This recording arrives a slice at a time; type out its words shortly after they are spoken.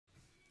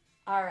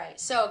All right,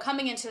 so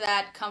coming into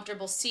that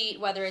comfortable seat,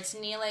 whether it's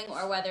kneeling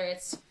or whether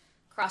it's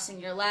crossing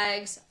your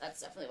legs,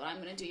 that's definitely what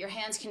I'm going to do. Your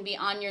hands can be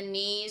on your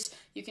knees.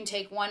 You can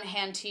take one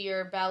hand to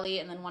your belly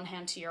and then one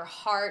hand to your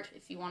heart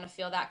if you want to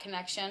feel that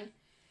connection.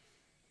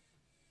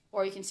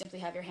 Or you can simply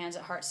have your hands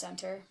at heart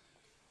center.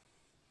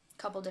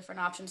 A couple different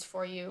options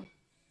for you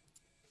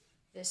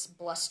this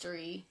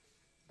blustery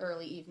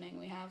early evening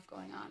we have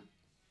going on.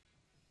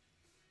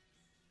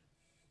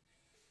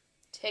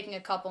 Taking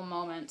a couple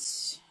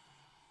moments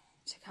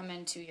to come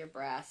into your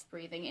breath,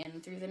 breathing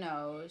in through the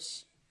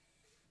nose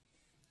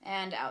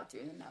and out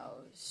through the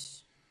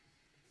nose.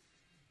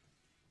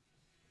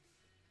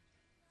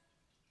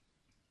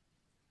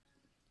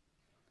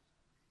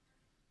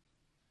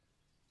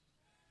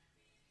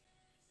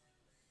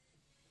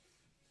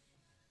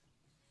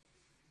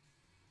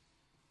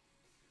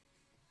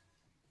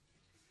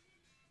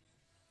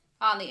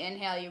 On the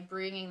inhale, you're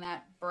bringing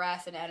that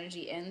breath and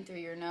energy in through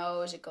your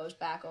nose. It goes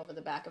back over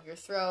the back of your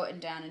throat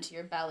and down into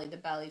your belly. The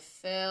belly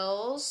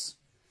fills.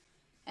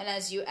 And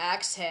as you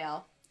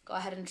exhale, go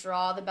ahead and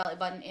draw the belly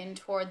button in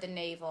toward the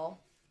navel.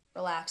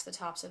 Relax the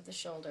tops of the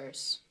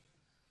shoulders.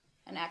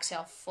 And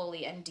exhale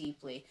fully and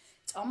deeply.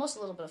 It's almost a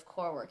little bit of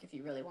core work if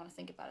you really want to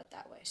think about it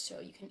that way. So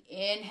you can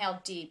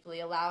inhale deeply,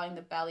 allowing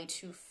the belly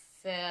to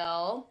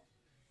fill.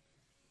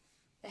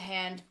 The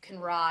hand can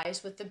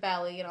rise with the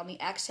belly, and on the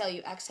exhale,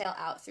 you exhale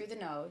out through the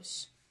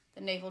nose.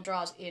 The navel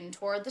draws in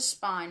toward the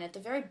spine. At the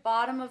very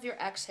bottom of your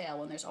exhale,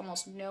 when there's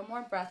almost no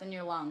more breath in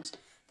your lungs,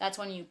 that's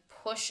when you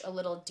push a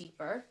little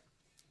deeper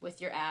with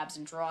your abs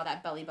and draw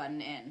that belly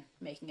button in,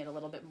 making it a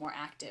little bit more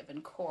active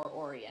and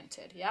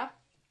core-oriented, yeah?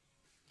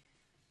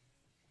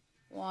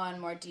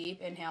 One more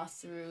deep inhale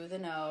through the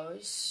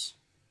nose.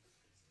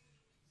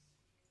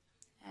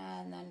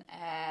 And then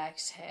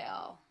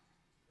exhale.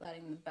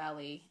 Letting the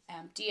belly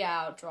empty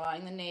out,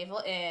 drawing the navel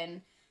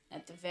in.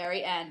 At the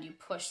very end, you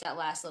push that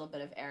last little bit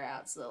of air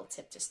out. It's a little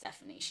tip to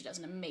Stephanie. She does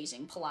an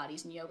amazing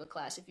Pilates and yoga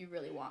class if you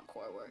really want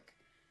core work.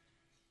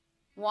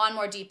 One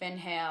more deep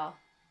inhale.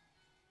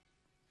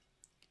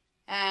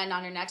 And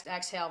on your next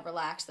exhale,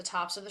 relax the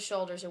tops of the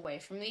shoulders away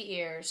from the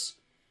ears.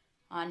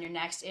 On your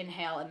next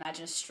inhale,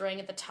 imagine a string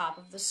at the top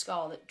of the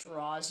skull that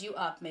draws you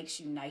up, makes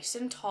you nice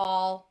and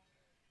tall.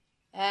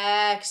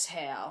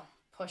 Exhale.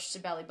 Push the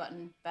belly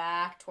button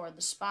back toward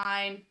the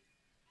spine.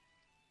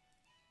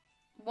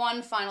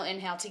 One final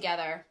inhale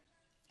together.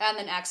 And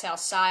then exhale,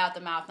 sigh out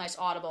the mouth, nice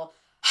audible.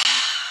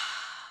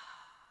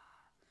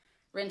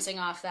 Rinsing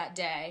off that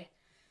day.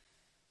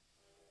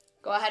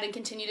 Go ahead and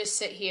continue to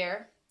sit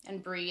here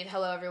and breathe.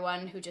 Hello,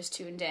 everyone who just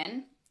tuned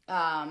in.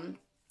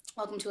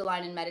 Welcome to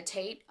Align and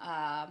Meditate.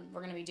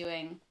 We're going to be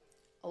doing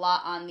a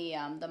lot on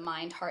the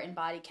mind, heart, and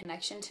body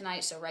connection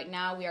tonight. So right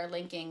now we are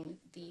linking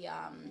the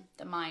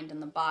mind and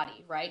the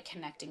body, right?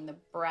 Connecting the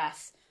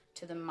breath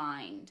to the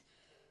mind.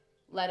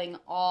 Letting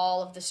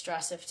all of the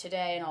stress of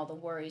today and all the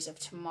worries of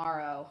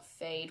tomorrow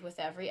fade with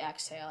every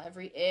exhale.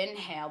 Every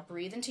inhale,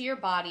 breathe into your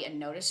body and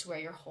notice where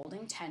you're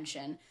holding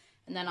tension.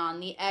 And then on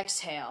the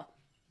exhale,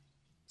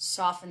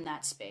 soften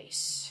that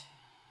space.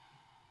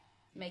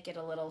 Make it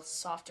a little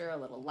softer, a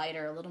little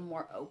lighter, a little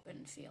more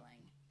open feeling.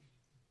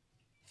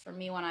 For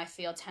me, when I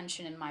feel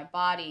tension in my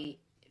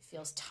body, it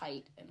feels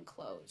tight and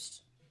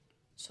closed.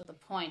 So the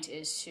point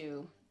is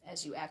to,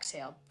 as you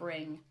exhale,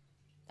 bring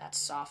that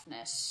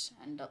softness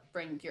and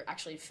you're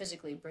actually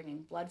physically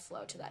bringing blood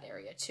flow to that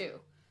area too.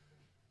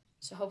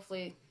 So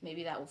hopefully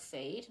maybe that will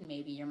fade.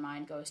 Maybe your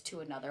mind goes to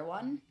another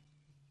one.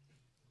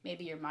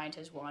 Maybe your mind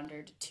has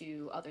wandered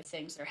to other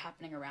things that are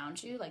happening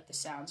around you, like the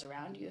sounds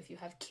around you. If you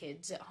have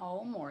kids at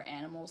home or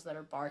animals that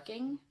are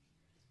barking,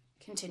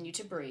 continue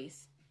to breathe.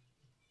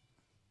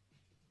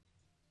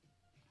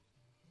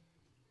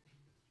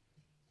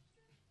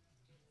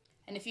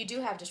 And if you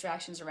do have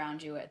distractions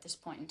around you at this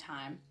point in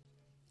time,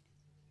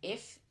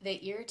 if they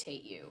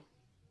irritate you,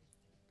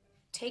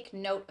 take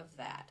note of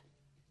that.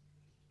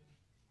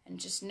 And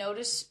just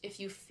notice if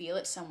you feel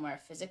it somewhere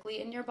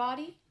physically in your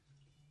body,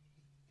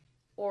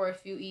 or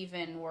if you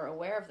even were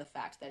aware of the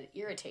fact that it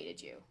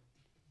irritated you.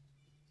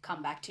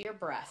 Come back to your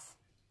breath.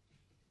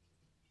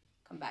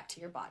 Come back to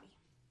your body.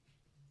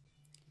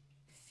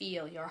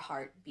 Feel your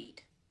heart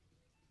beat.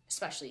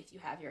 Especially if you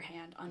have your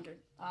hand on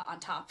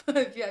top.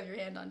 If you have your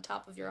hand on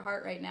top of your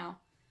heart right now,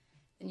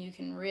 then you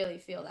can really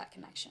feel that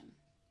connection.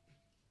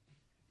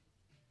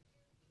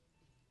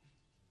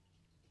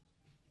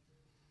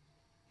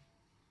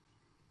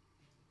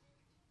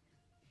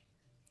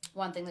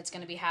 One thing that's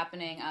going to be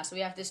happening, so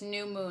we have this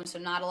new moon, so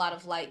not a lot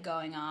of light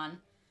going on.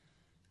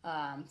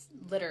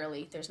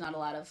 Literally, there's not a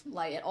lot of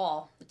light at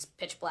all. It's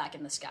pitch black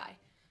in the sky.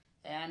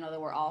 And I know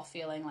that we're all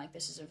feeling like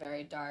this is a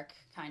very dark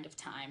kind of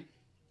time.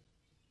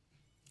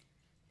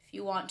 If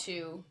you want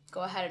to,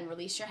 go ahead and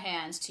release your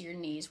hands to your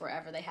knees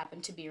wherever they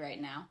happen to be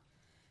right now.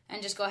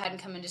 And just go ahead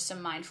and come into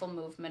some mindful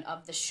movement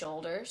of the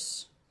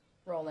shoulders,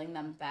 rolling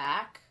them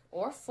back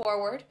or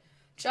forward.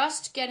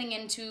 Just getting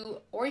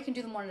into, or you can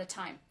do them one at a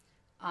time.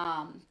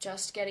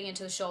 Just getting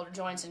into the shoulder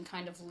joints and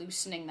kind of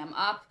loosening them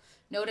up.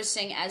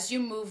 Noticing as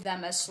you move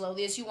them as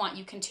slowly as you want,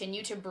 you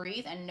continue to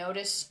breathe and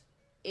notice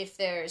if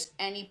there's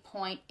any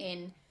point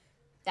in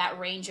that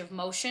range of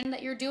motion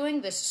that you're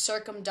doing, this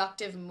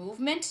circumductive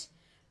movement,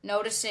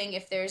 noticing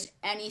if there's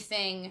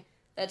anything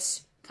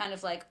that's kind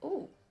of like,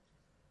 ooh,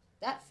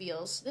 that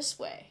feels this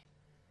way,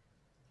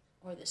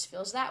 or this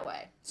feels that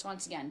way. So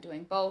once again,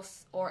 doing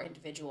both or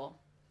individual.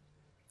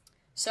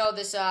 So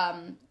this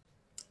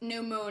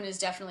new moon is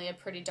definitely a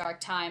pretty dark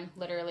time,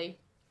 literally,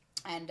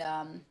 and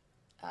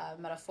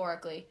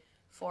metaphorically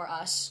for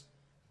us.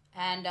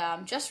 And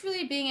just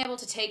really being able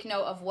to take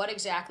note of what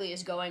exactly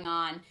is going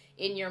on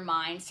in your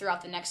mind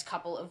throughout the next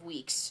couple of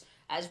weeks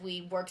as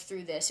we work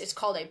through this. It's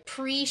called a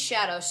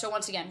pre-shadow. So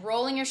once again,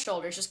 rolling your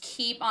shoulders, just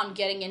keep on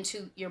getting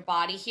into your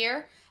body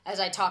here as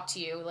I talk to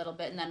you a little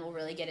bit, and then we'll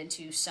really get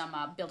into some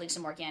building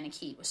some organic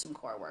heat with some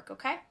core work,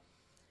 okay?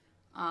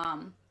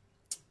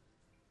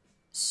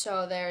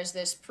 So there's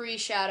this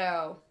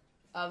pre-shadow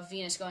of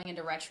Venus going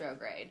into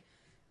retrograde.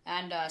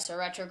 And so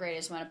retrograde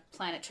is when a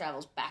planet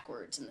travels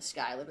backwards in the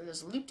sky. Literally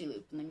does a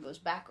loop-de-loop and then goes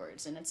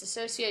backwards. And it's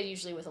associated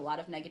usually with a lot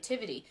of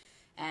negativity.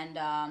 And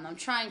I'm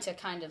trying to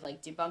kind of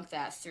like debunk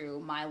that through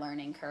my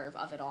learning curve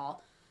of it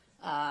all.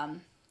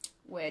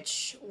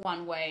 Which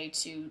one way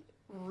to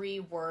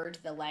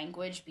reword the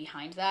language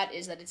behind that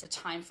is that it's a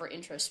time for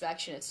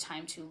introspection. It's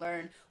time to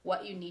learn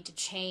what you need to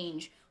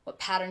change, what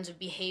patterns of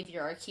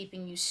behavior are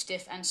keeping you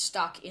stiff and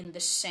stuck in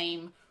the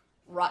same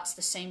ruts,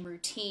 the same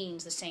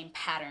routines, the same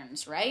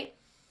patterns, right?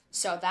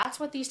 So that's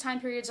what these time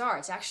periods are.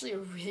 It's actually a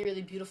really,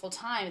 really beautiful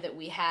time that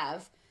we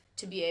have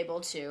to be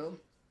able to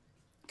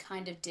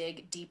kind of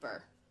dig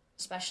deeper,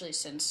 especially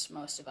since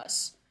most of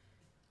us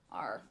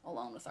are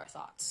alone with our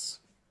thoughts.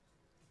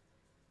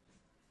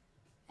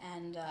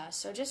 And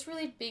so just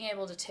really being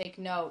able to take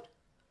note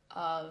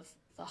of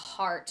the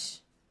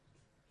heart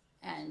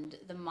and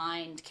the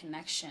mind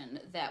connection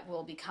that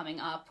will be coming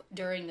up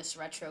during this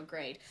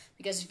retrograde,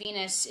 because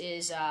Venus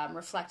is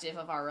reflective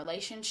of our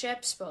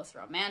relationships, both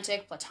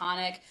romantic,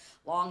 platonic,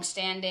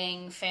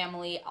 long-standing,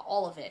 family,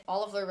 all of it,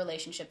 all of the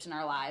relationships in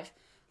our lives.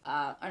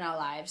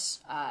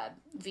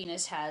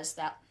 Venus has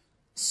that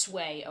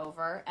sway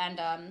over,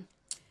 and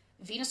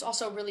Venus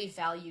also really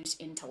values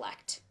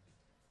intellect.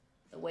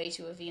 The way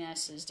to a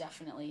Venus is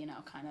definitely,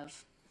 kind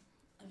of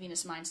a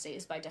Venus mind state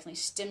is by definitely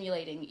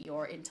stimulating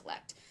your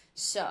intellect.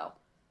 So,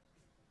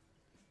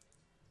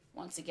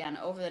 once again,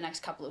 over the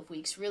next couple of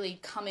weeks, really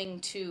coming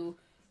to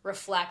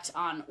reflect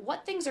on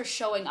what things are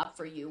showing up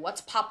for you, what's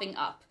popping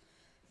up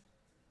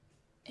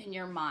in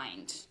your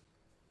mind,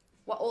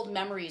 what old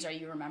memories are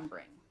you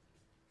remembering,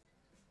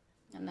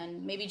 and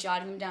then maybe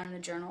jotting them down in a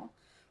journal,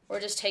 or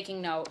just taking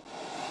note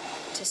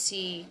to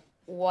see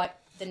what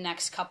the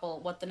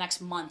next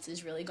month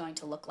is really going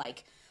to look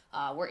like.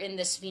 We're in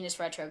this Venus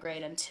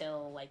retrograde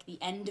until like the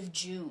end of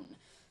June.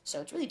 So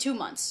it's really 2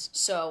 months.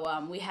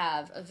 So we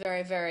have a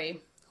very,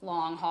 very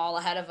long haul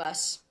ahead of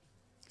us.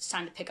 It's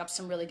time to pick up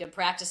some really good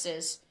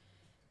practices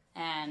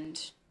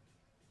and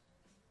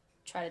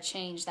try to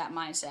change that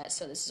mindset.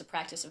 So this is a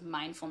practice of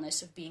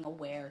mindfulness, of being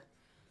aware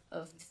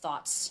of the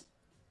thoughts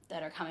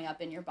that are coming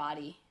up in your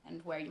body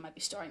and where you might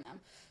be storing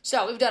them.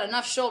 So we've done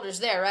enough shoulders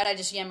there, right? I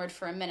just yammered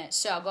for a minute.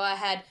 So go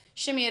ahead,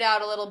 shimmy it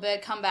out a little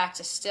bit, come back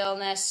to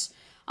stillness.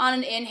 On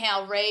an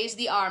inhale, raise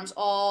the arms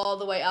all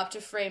the way up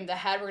to frame the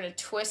head. We're going to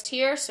twist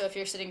here. So if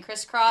you're sitting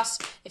crisscross,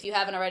 if you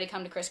haven't already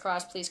come to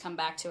crisscross, please come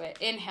back to it.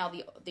 Inhale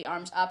the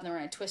arms up, and then we're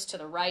going to twist to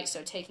the right.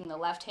 So taking the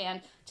left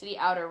hand to the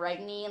outer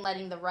right knee and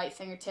letting the right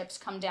fingertips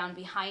come down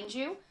behind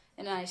you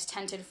in a nice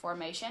tented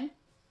formation.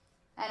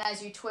 And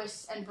as you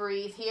twist and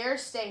breathe here,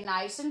 stay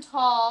nice and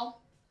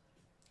tall.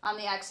 On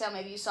the exhale,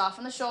 maybe you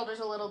soften the shoulders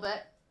a little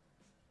bit.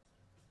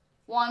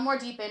 One more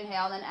deep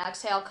inhale, then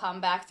exhale,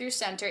 come back through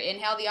center.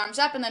 Inhale the arms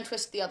up and then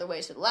twist the other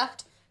way to the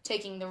left,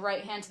 taking the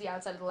right hand to the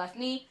outside of the left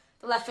knee.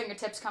 The left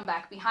fingertips come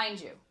back behind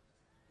you.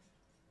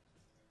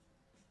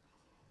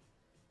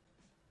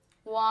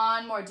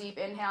 One more deep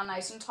inhale,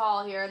 nice and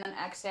tall here, and then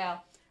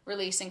exhale,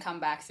 release and come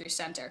back through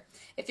center.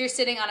 If you're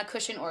sitting on a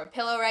cushion or a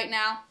pillow right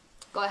now,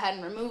 go ahead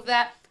and remove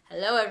that.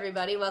 Hello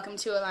everybody, welcome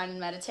to Align and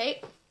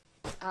Meditate.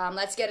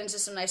 Let's get into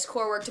some nice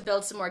core work to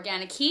build some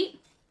organic heat.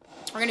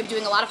 We're going to be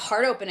doing a lot of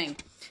heart opening.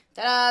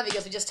 Ta-da!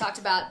 Because we just talked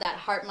about that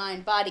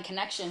heart-mind-body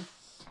connection.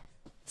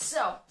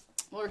 So,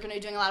 we're going to be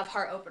doing a lot of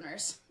heart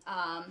openers.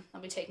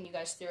 I'll be taking you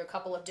guys through a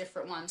couple of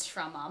different ones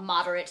from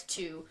moderate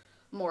to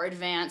more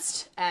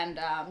advanced. And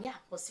yeah,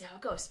 we'll see how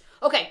it goes.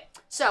 Okay,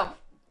 so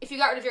if you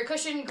got rid of your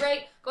cushion,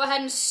 great. Go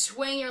ahead and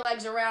swing your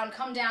legs around.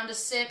 Come down to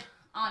sit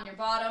on your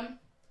bottom.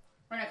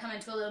 We're going to come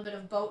into a little bit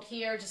of boat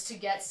here just to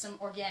get some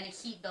organic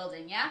heat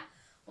building, yeah?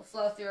 We'll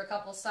flow through a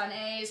couple sun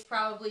A's,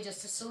 probably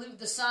just to salute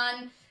the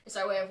sun. It's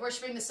our way of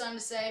worshiping the sun to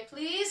say,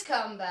 please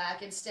come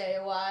back and stay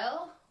a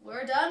while.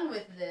 We're done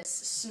with this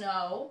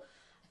snow.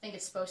 I think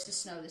it's supposed to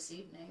snow this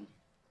evening.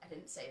 I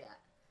didn't say that.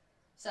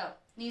 So,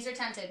 knees are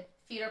tented,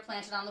 feet are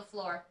planted on the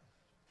floor.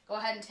 Go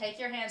ahead and take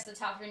your hands to the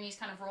top of your knees,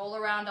 kind of roll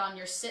around on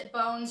your sit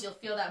bones. You'll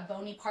feel that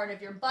bony part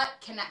of your butt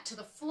connect to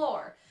the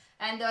floor.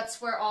 And that's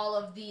where all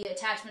of the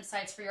attachment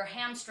sites for your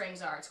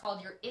hamstrings are. It's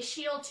called your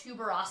ischial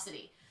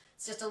tuberosity.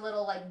 It's just a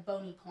little like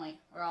bony point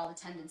where all the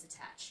tendons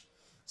attach.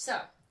 So,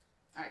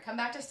 All right, come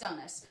back to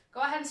stillness.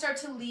 Go ahead and start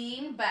to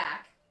lean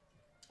back.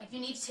 If you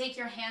need to take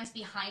your hands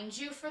behind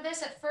you for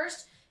this at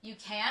first, you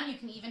can. You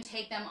can even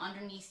take them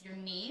underneath your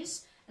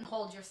knees and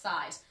hold your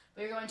thighs.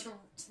 But you're going to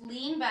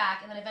lean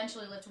back and then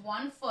eventually lift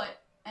one foot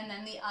and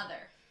then the other.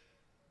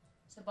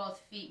 So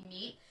both feet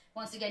meet.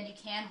 Once again, you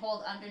can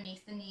hold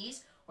underneath the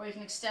knees, or you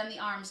can extend the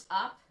arms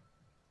up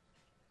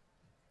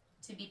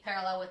to be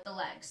parallel with the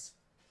legs.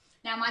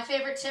 Now, my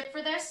favorite tip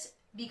for this,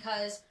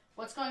 because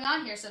what's going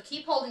on here, so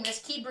keep holding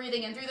this, keep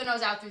breathing in through the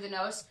nose, out through the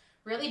nose.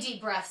 Really deep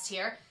breaths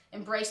here.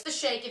 Embrace the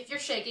shake if you're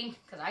shaking,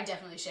 because I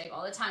definitely shake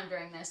all the time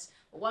during this.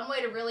 But one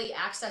way to really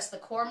access the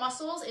core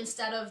muscles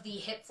instead of the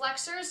hip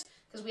flexors,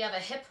 because we have a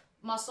hip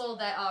muscle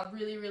that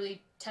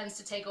really tends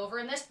to take over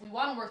in this, we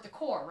want to work the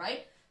core,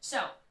 right?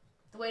 So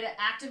the way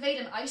to activate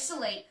and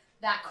isolate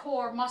that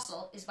core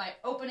muscle is by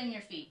opening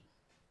your feet.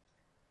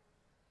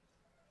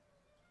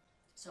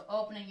 So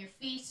opening your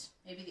feet,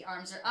 maybe the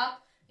arms are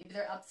up, maybe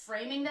they're up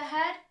framing the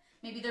head,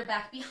 maybe they're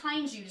back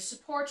behind you to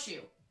support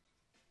you.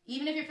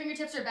 Even if your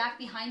fingertips are back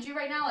behind you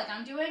right now, like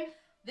I'm doing,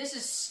 this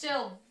is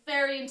still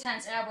very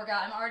intense ab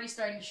workout. I'm already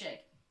starting to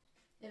shake.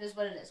 It is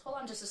what it is. Hold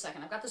on just a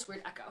second. I've got this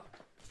weird echo.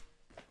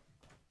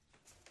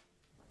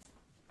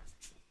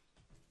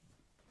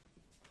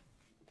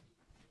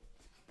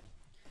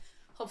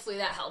 Hopefully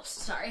that helps.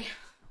 Sorry.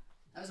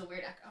 That was a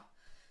weird echo.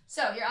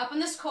 So you're up in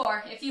this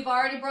core. If you've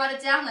already brought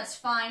it down, that's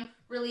fine.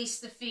 Release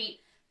the feet.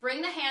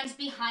 Bring the hands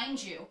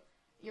behind you.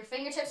 Your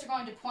fingertips are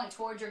going to point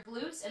towards your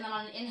glutes, and then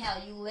on an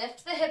inhale, you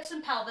lift the hips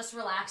and pelvis,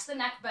 relax the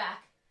neck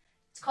back.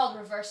 It's called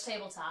reverse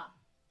tabletop.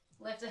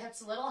 Lift the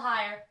hips a little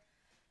higher,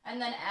 and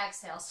then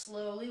exhale.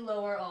 Slowly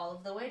lower all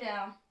of the way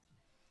down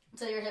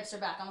until your hips are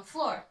back on the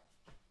floor.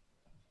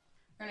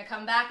 We're going to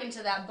come back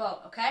into that boat,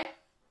 okay?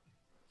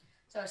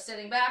 So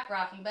sitting back,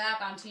 rocking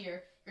back onto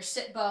your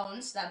sit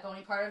bones, that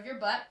bony part of your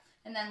butt,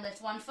 and then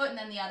lift one foot and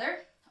then the other,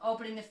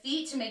 opening the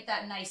feet to make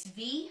that nice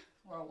V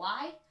or a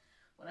Y,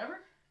 whatever.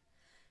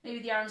 Maybe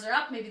the arms are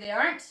up, maybe they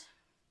aren't.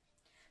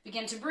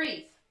 Begin to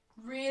breathe.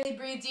 Really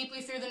breathe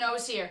deeply through the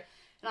nose here.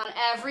 And on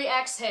every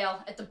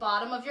exhale, at the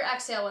bottom of your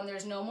exhale, when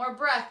there's no more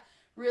breath,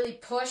 really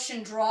push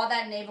and draw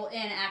that navel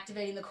in,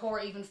 activating the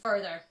core even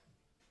further.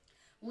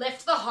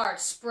 Lift the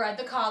heart, spread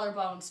the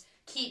collarbones.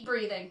 Keep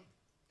breathing.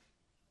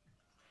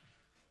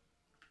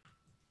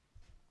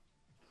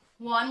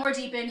 One more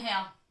deep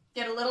inhale.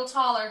 Get a little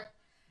taller.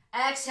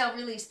 Exhale,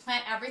 release.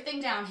 Plant everything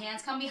down.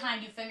 Hands come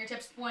behind you,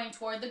 fingertips pointing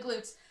toward the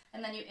glutes.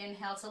 And then you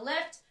inhale to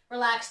lift.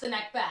 Relax the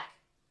neck back.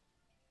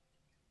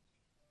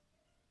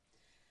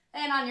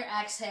 And on your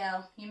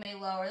exhale, you may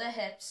lower the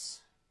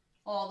hips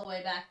all the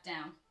way back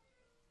down.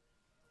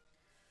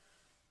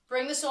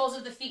 Bring the soles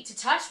of the feet to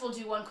touch. We'll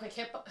do one quick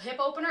hip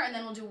opener, and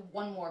then we'll do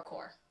one more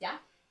core. Yeah?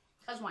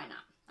 Because why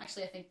not?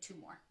 Actually, I think two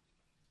more.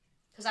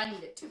 Because I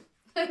need it too.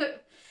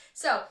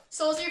 So,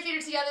 soles of your feet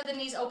are together, the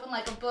knees open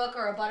like a book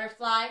or a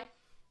butterfly.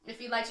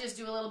 If you'd like to just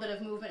do a little bit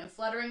of movement and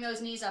fluttering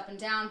those knees up and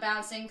down,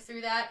 bouncing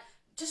through that,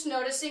 just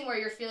noticing where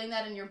you're feeling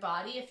that in your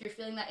body. If you're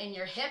feeling that in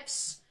your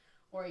hips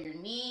or your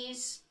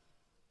knees,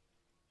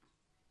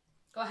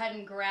 go ahead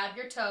and grab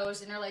your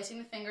toes, interlacing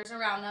the fingers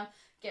around them.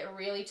 Get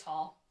really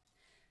tall.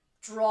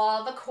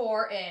 Draw the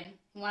core in.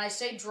 When I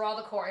say draw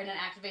the core in and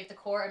activate the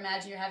core,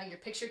 imagine you're having your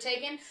picture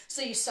taken,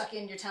 so you suck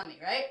in your tummy,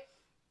 right?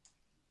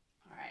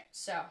 All right,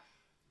 so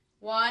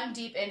one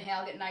deep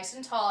inhale, get nice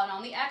and tall, and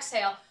on the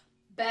exhale,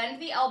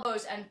 bend the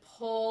elbows and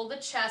pull the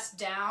chest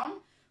down,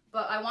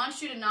 but I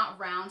want you to not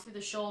round through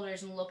the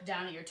shoulders and look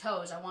down at your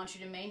toes. I want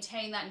you to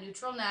maintain that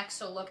neutral neck,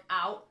 so look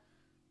out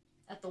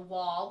at the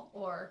wall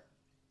or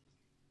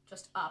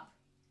just up,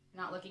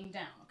 not looking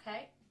down,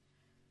 okay?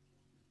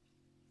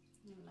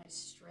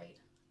 Nice straight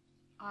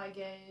eye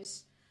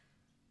gaze.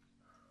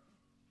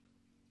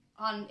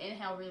 On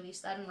inhale,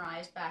 release that and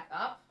rise back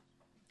up.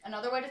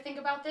 Another way to think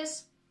about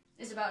this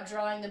is about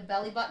drawing the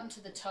belly button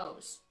to the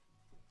toes.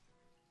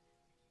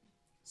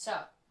 So,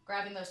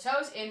 grabbing those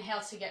toes,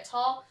 inhale to get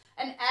tall,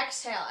 and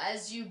exhale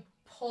as you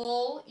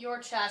pull your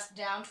chest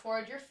down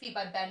toward your feet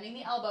by bending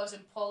the elbows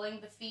and pulling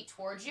the feet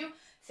towards you.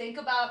 Think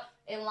about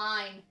a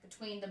line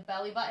between the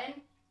belly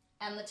button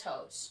and the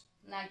toes.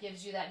 And that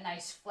gives you that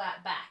nice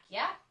flat back,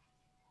 yeah?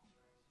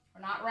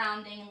 We're not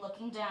rounding and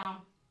looking down.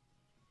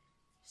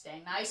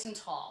 Staying nice and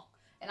tall.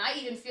 And I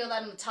even feel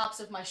that in the tops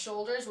of my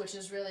shoulders, which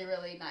is really,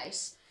 really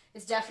nice.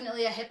 It's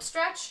definitely a hip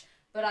stretch,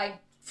 but I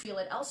feel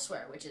it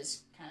elsewhere, which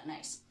is kind of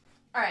nice.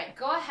 All right,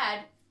 go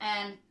ahead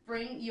and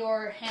bring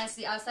your hands to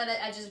the outside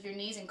edges of your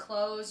knees and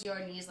close your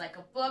knees like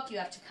a book. You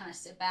have to kind of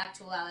sit back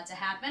to allow that to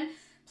happen.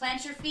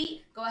 Plant your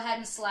feet. Go ahead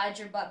and slide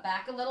your butt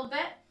back a little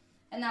bit.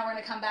 And now we're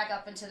going to come back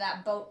up into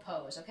that boat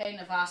pose, okay?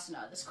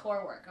 Navasana, this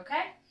core work,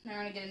 okay? Now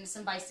we're going to get into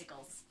some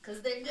bicycles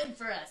because they're good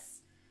for us.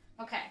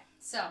 Okay,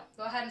 so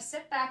go ahead and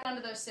sit back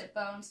onto those sit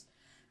bones.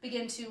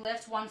 Begin to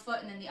lift one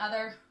foot and then the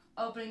other,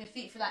 opening the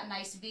feet for that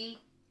nice V.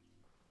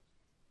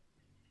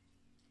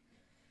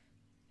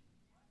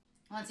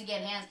 Once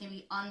again, hands can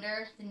be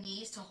under the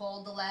knees to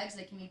hold the legs.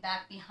 They can be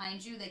back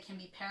behind you. They can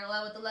be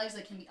parallel with the legs.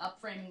 They can be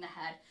up framing the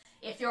head.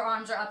 If your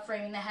arms are up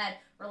framing the head,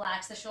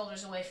 relax the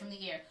shoulders away from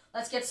the ear.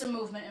 Let's get some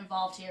movement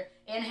involved here.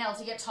 Inhale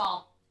to get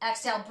tall.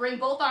 Exhale, bring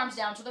both arms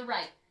down to the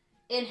right.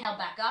 Inhale,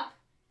 back up.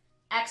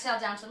 Exhale,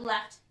 down to the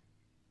left.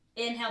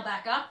 Inhale,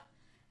 back up.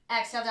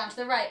 Exhale, down to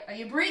the right. Are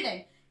you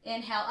breathing?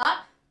 Inhale,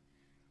 up.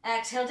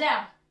 Exhale,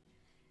 down.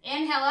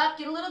 Inhale, up.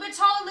 Get a little bit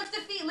taller. Lift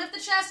the feet, lift the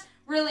chest.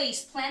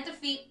 Release. Plant the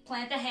feet,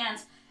 plant the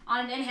hands.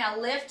 On an inhale,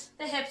 lift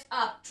the hips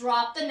up.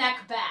 Drop the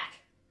neck back.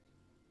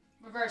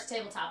 Reverse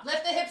tabletop.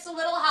 Lift the hips a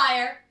little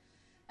higher.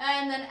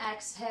 And then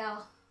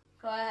exhale.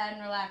 Go ahead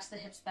and relax the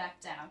hips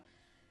back down.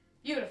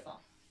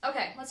 Beautiful.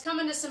 Okay, let's come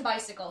into some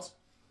bicycles.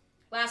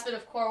 Last bit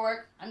of core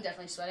work. I'm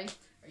definitely sweating.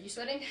 Are you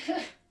sweating?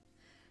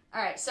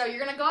 All right, so you're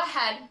going to go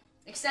ahead,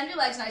 extend your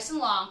legs nice and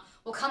long.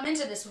 We'll come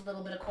into this with a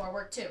little bit of core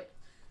work too.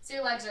 So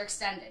your legs are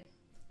extended.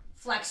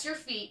 Flex your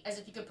feet as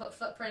if you could put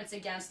footprints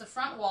against the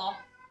front wall.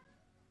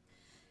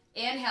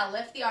 Inhale,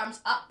 lift the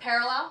arms up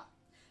parallel.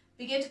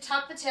 Begin to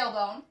tuck the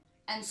tailbone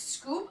and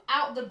scoop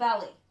out the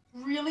belly.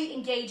 Really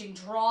engaging,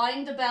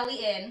 drawing the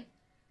belly in.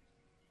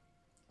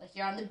 Like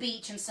you're on the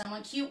beach and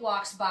someone cute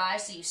walks by,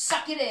 so you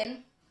suck it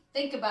in.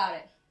 Think about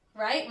it,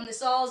 right? When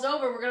this all is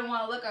over, we're going to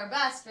want to look our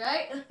best,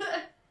 right?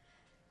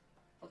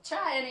 We'll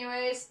try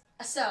anyways.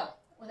 So,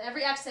 with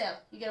every exhale,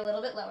 you get a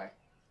little bit lower.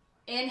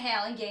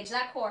 Inhale, engage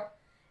that core.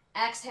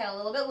 Exhale, a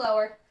little bit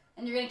lower.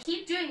 And you're going to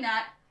keep doing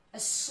that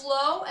as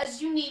slow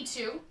as you need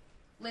to,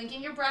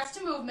 linking your breath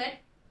to movement.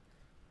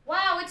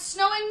 Wow, it's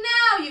snowing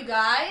now, you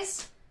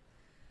guys.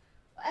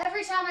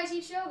 Every time I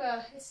teach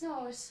yoga, it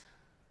snows.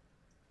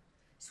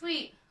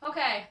 Sweet.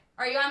 Okay.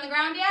 Are you on the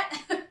ground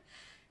yet?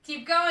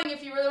 Keep going.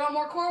 If you really want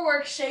more core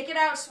work, shake it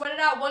out, sweat it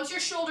out. Once your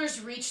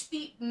shoulders reach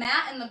the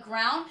mat and the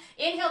ground,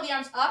 inhale the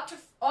arms up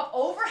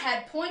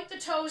overhead, point the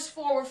toes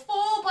forward,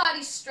 full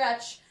body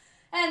stretch,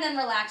 and then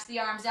relax the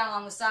arms down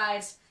along the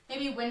sides.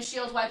 Maybe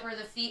windshield wiper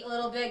the feet a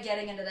little bit,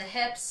 getting into the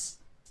hips.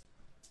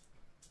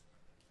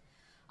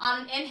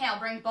 On an inhale,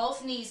 bring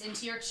both knees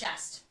into your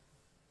chest.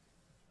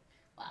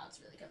 Wow, it's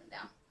really coming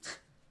down.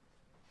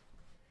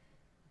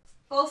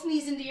 Both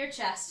knees into your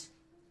chest.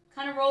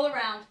 Kind of roll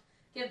around.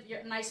 Give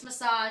your nice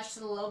massage to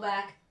the low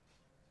back.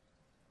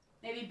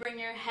 Maybe bring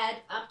your head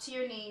up to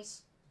your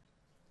knees.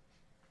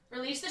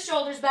 Release the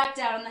shoulders back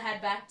down and the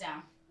head back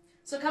down.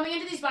 So coming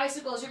into these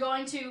bicycles, you're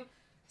going to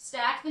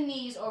stack the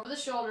knees over the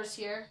shoulders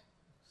here.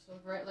 So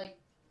right like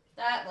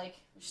that, like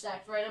you're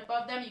stacked right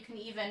above them. You can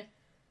even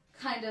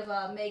kind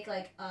of make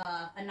like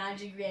a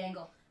 90-degree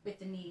angle with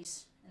the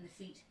knees and the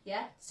feet.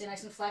 Yeah? Stay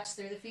nice and flexed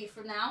through the feet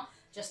for now,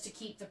 just to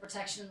keep the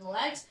protection in the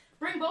legs.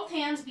 Bring both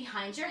hands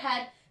behind your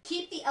head.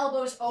 Keep the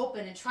elbows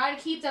open and try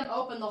to keep them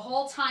open the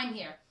whole time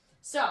here.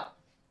 So,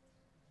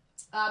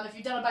 if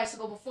you've done a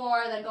bicycle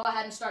before, then go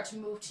ahead and start to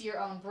move to your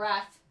own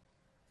breath.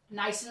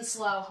 Nice and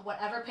slow,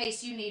 whatever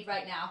pace you need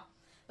right now.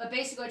 But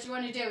basically what you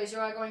want to do is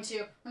we're going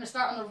to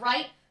start on the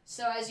right.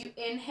 So as you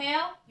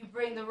inhale, you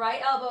bring the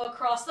right elbow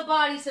across the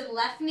body to the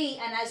left knee.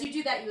 And as you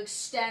do that, you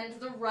extend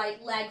the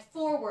right leg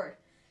forward.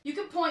 You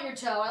can point your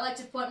toe. I like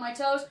to point my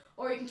toes,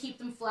 or you can keep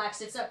them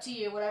flexed. It's up to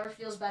you, whatever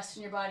feels best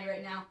in your body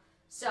right now.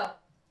 So,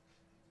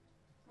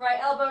 right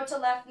elbow to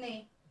left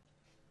knee.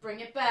 Bring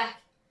it back.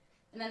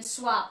 And then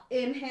swap.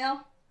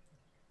 Inhale.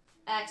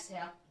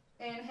 Exhale.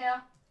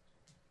 Inhale.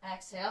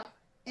 Exhale.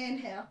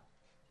 Inhale.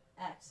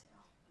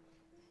 Exhale.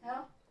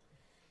 Inhale.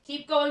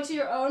 Keep going to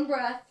your own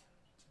breath.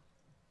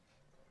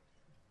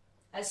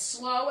 As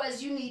slow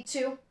as you need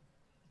to.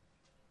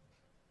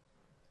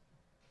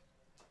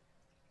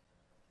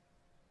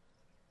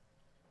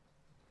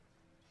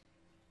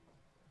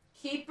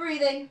 Keep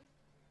breathing.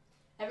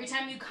 Every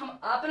time you come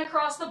up and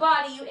across the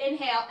body, you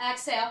inhale,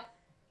 exhale,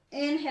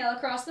 inhale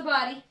across the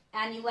body,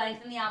 and you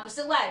lengthen the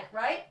opposite leg,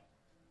 right?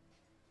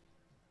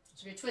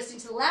 So if you're twisting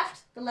to the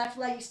left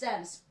leg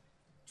extends.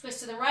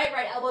 Twist to the right,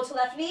 right elbow to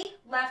left knee,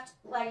 left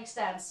leg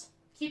extends.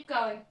 Keep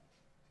going.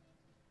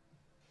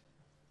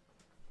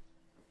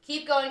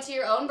 Keep going to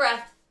your own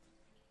breath.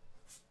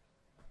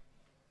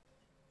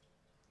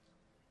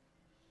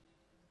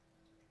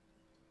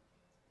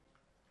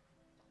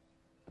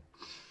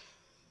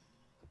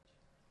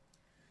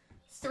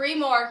 Three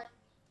more.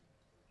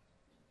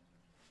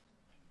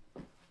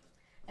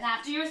 And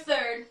after your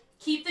third,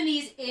 keep the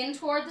knees in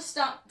toward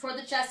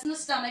the chest and the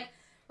stomach.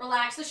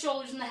 Relax the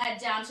shoulders and the head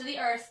down to the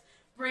earth.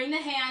 Bring the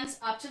hands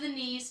up to the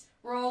knees.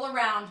 Roll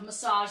around.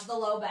 Massage the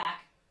low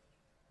back.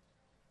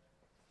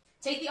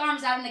 Take the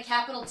arms out in a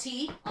capital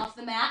T off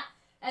the mat.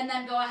 And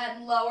then go ahead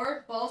and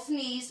lower both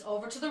knees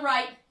over to the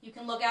right. You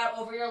can look out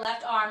over your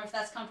left arm if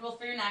that's comfortable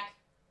for your neck.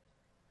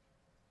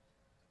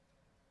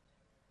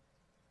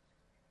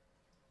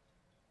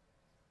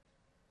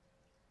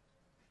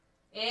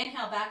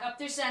 Inhale, back up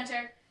through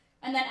center.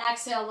 And then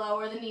exhale,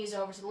 lower the knees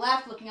over to the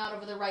left, looking out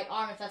over the right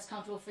arm if that's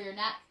comfortable for your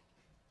neck.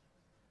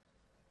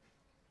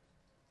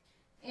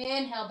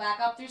 Inhale,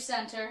 back up through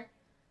center.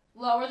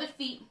 Lower the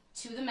feet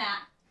to the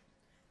mat.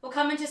 We'll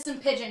come into some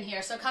pigeon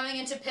here. So coming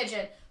into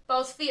pigeon,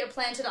 both feet are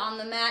planted on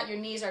the mat. Your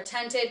knees are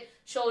tented.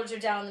 Shoulders are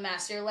down on the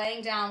mat. So you're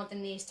laying down with the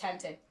knees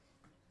tented.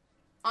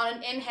 On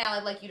an inhale,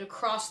 I'd like you to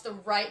cross the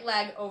right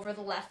leg over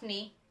the left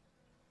knee.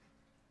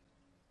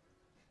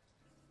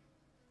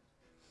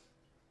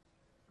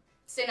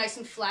 Stay nice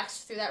and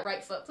flexed through that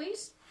right foot,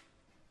 please.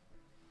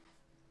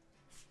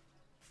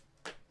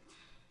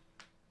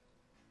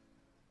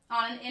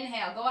 On an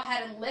inhale, go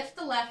ahead and lift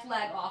the left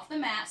leg off the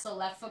mat, so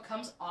left foot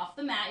comes off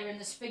the mat. You're in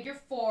this figure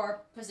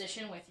 4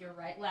 position with your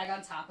right leg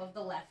on top of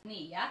the left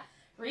knee, yeah?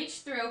 Reach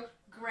through,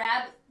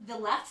 grab the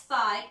left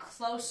thigh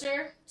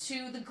closer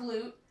to the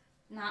glute,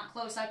 not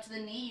close up to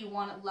the knee. You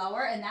want it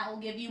lower, and that will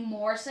give you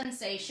more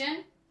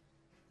sensation.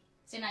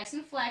 Stay nice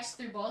and flexed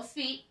through both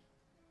feet.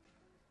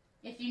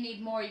 If you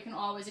need more, you can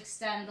always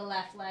extend the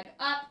left leg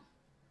up.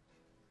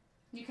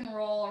 You can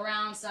roll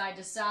around side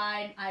to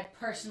side. I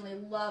personally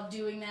love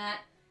doing that.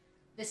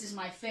 This is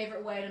my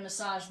favorite way to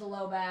massage the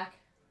low back.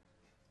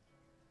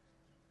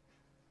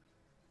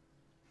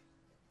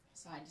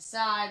 Side to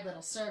side,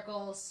 little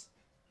circles.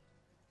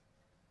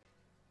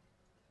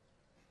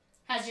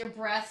 Has your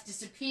breath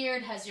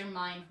disappeared? Has your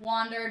mind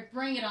wandered?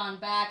 Bring it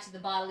on back to the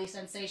bodily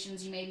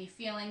sensations you may be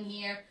feeling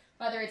here,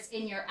 whether it's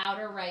in your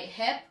outer right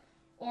hip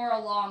or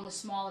along the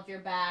small of your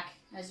back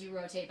as you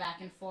rotate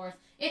back and forth.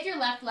 If your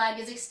left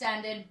leg is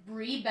extended,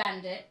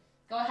 rebend it.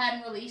 Go ahead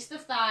and release the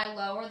thigh,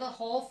 lower the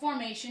whole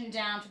formation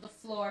down to the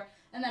floor,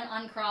 and then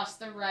uncross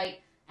the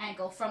right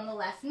ankle from the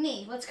left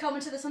knee. Let's come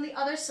into this on the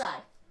other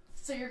side.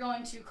 So you're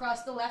going to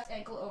cross the left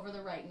ankle over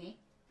the right knee.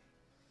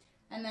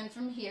 And then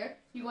from here,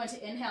 you're going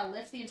to inhale,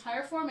 lift the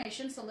entire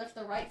formation, so lift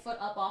the right foot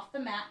up off the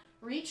mat,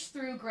 reach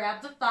through,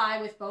 grab the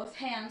thigh with both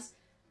hands,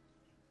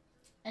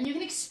 and you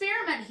can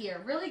experiment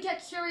here. Really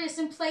get curious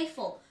and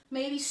playful.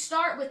 Maybe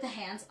start with the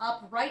hands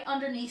up right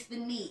underneath the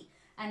knee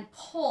and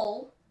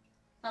pull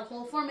that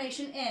whole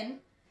formation in.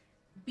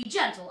 Be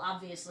gentle,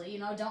 obviously.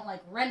 Don't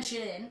like wrench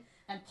it in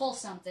and pull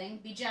something.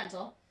 Be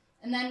gentle.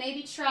 And then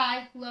maybe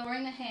try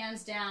lowering the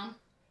hands down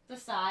the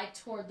thigh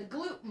toward the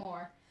glute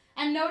more.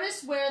 And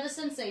notice where the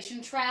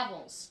sensation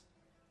travels.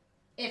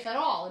 If at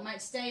all, it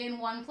might stay in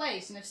one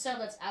place. And if so,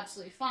 that's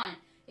absolutely fine.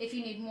 If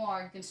you need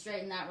more, you can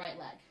straighten that right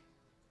leg.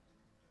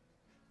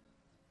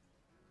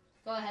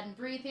 Go ahead and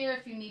breathe here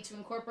if you need to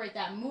incorporate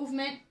that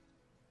movement.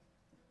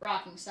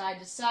 Rocking side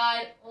to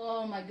side.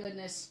 Oh my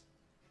goodness.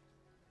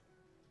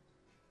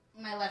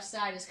 My left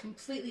side is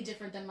completely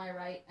different than my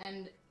right,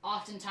 and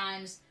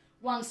oftentimes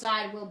one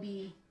side will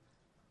be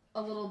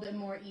a little bit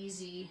more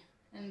easy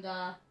and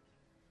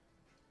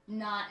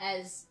not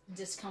as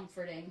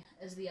discomforting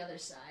as the other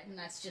side, and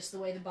that's just the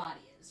way the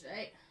body is,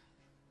 right?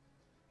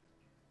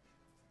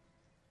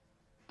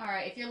 All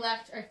right, if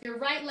your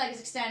right leg is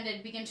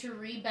extended, begin to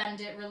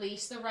rebend it,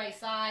 release the right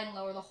thigh, and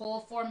lower the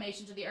whole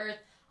formation to the earth,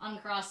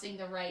 uncrossing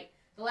the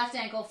left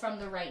ankle from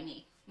the right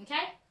knee,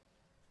 okay?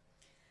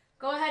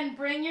 Go ahead and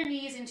bring your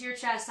knees into your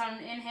chest on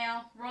an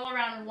inhale. Roll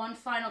around in one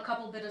final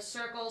couple bit of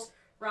circles,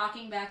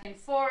 rocking back and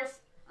forth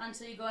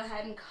until you go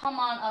ahead and come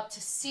on up to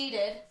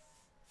seated.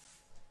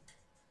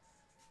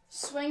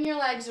 Swing your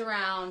legs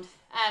around,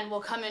 and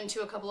we'll come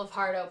into a couple of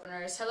heart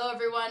openers. Hello,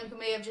 everyone who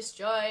may have just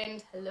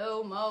joined.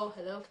 Hello, Mo.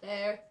 Hello,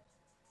 Claire.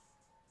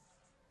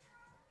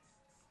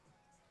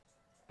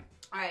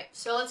 All right,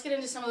 so let's get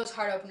into some of those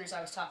heart openers I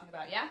was talking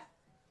about, yeah?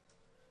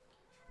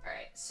 All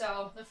right,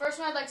 so the first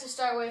one I'd like to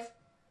start with,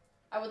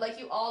 I would like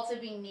you all to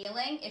be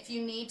kneeling. If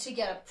you need to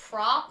get a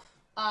prop,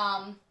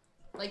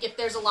 like if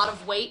there's a lot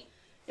of weight,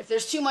 if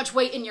there's too much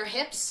weight in your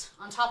hips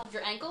on top of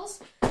your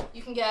ankles,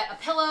 you can get a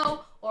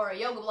pillow or a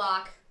yoga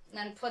block and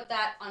then put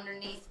that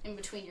underneath in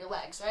between your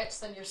legs, right?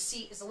 So then your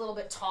seat is a little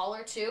bit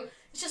taller too.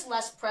 It's just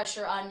less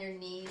pressure on your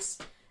knees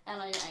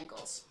and on your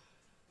ankles.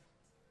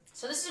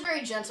 So this is a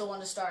very gentle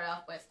one to start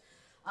off with.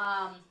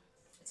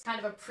 It's kind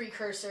of a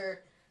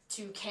precursor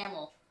to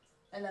camel.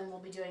 And then we'll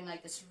be doing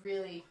like this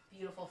really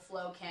beautiful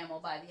flow camel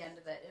by the end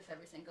of it if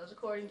everything goes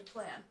according to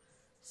plan.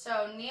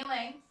 So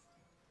kneeling,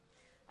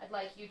 I'd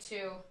like you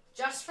to,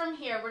 just from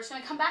here, we're just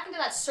going to come back into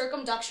that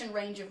circumduction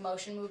range of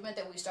motion movement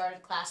that we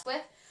started class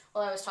with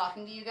while I was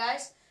talking to you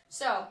guys.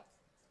 So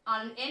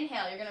on an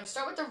inhale, you're going to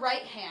start with the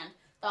right hand,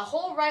 the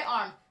whole right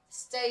arm.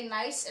 Stay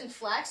nice and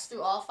flexed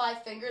through all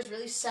 5 fingers,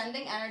 really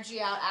sending energy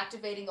out,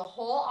 activating the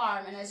whole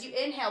arm. And as you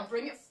inhale,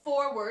 bring it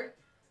forward.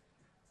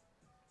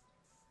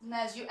 And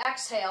as you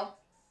exhale,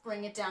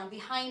 bring it down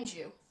behind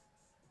you.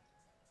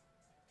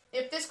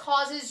 If this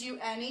causes you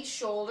any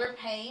shoulder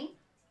pain,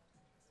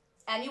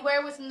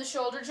 anywhere within the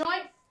shoulder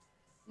joint,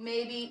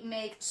 maybe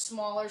make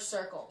smaller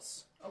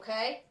circles,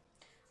 okay?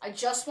 I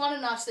just want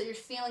enough so that you're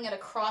feeling it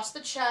across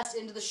the chest,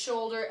 into the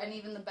shoulder, and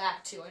even the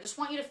back too. I just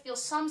want you to feel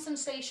some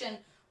sensation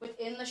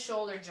within the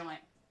shoulder joint.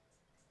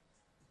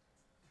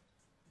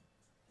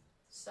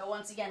 So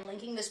once again,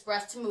 linking this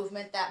breath to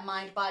movement, that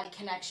mind-body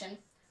connection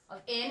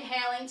of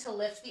inhaling to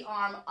lift the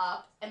arm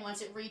up, and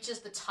once it reaches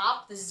the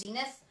top, the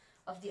zenith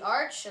of the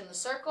arch and the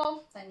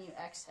circle, then you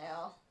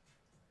exhale,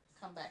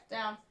 come back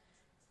down,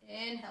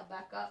 inhale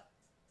back up.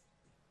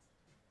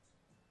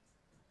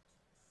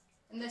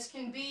 And this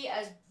can be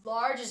as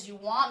large as you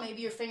want.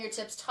 Maybe your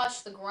fingertips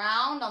touch the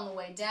ground on the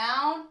way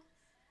down.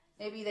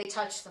 Maybe they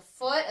touch the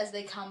foot as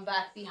they come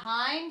back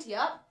behind.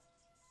 Yep.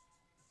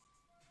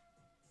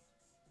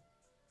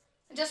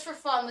 And just for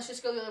fun, let's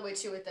just go the other way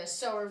too with this.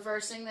 So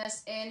reversing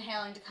this,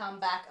 inhaling to come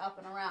back up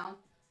and around.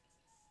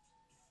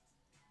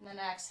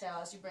 then exhale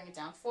as you bring it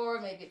down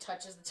forward. Maybe it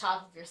touches the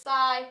top of your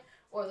thigh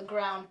or the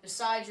ground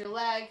beside your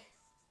leg.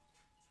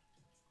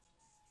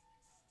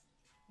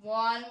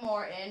 One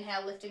more.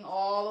 Inhale, lifting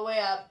all the way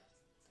up.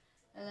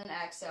 And then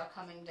exhale,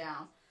 coming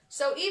down.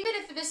 So even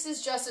if this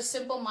is just a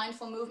simple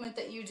mindful movement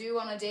that you do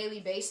on a daily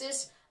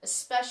basis,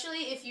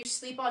 especially if you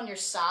sleep on your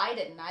side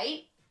at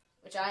night,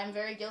 which I am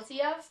very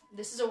guilty of,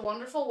 this is a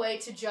wonderful way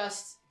to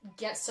just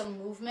get some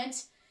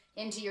movement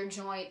into your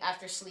joint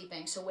after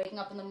sleeping. So waking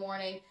up in the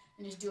morning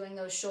and just doing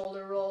those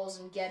shoulder rolls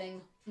and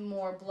getting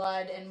more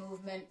blood and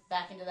movement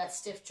back into that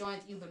stiff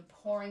joint that you've been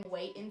pouring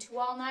weight into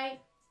all night.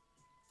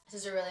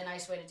 This is a really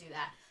nice way to do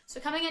that. So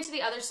coming into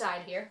the other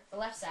side here, the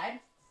left side.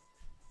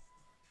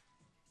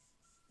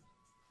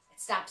 It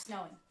stopped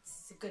snowing.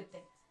 This is a good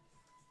thing.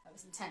 That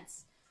was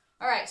intense.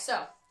 All right,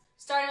 so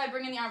starting by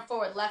bringing the arm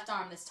forward, left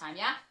arm this time,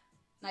 yeah?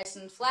 Nice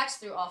and flexed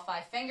through all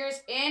 5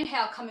 fingers.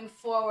 Inhale, coming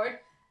forward.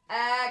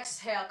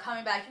 Exhale,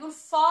 coming back. You can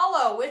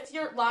follow with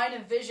your line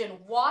of vision.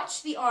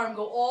 Watch the arm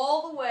go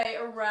all the way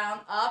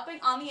around, up and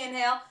on the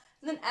inhale,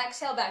 and then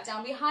exhale back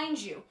down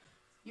behind you.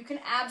 You can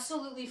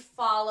absolutely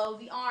follow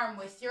the arm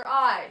with your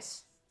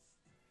eyes.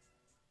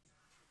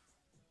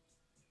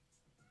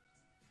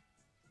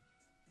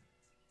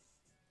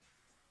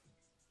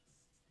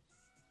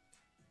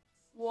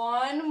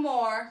 One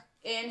more.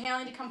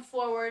 Inhaling to come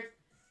forward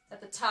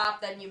at the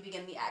top, then you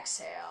begin the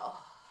exhale.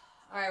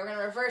 All right, we're going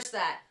to reverse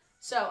that.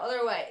 So,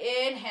 other way.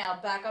 Inhale,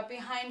 back up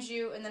behind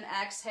you, and then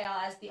exhale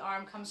as the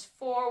arm comes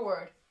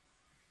forward.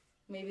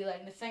 Maybe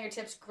letting the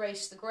fingertips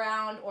grace the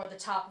ground or the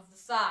top of the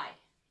thigh.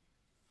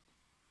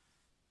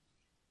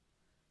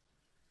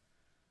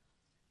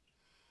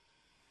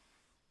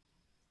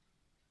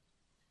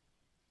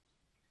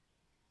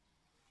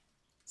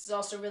 This is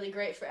also really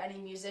great for any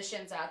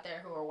musicians out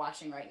there who are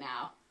watching right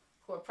now,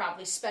 who are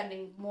probably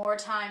spending more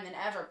time than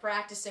ever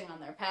practicing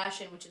on their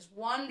passion, which is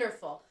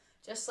wonderful,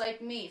 just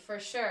like me, for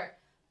sure.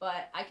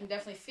 But I can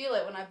definitely feel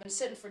it when I've been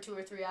sitting for 2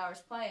 or 3 hours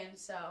playing,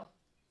 so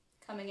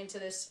coming into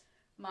this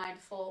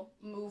mindful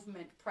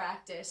movement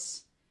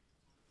practice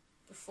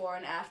before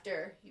and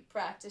after you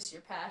practice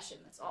your passion,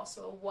 that's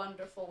also a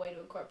wonderful way to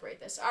incorporate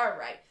this. All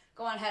right,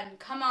 go on ahead and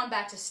come on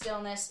back to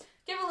stillness.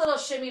 Give a little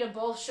shimmy to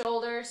both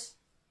shoulders.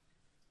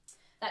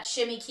 That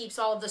shimmy keeps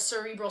all of the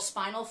cerebral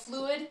spinal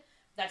fluid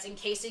that's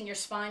encasing your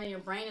spine and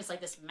your brain. It's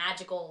like this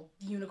magical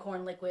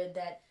unicorn liquid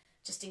that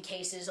just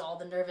encases all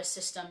the nervous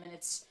system, and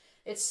it's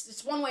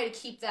one way to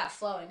keep that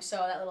flowing. So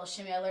that little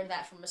shimmy, I learned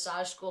that from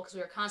massage school because we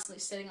were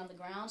constantly sitting on the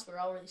ground, so we were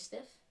all really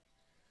stiff.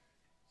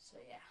 So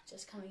yeah,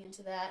 just coming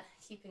into that,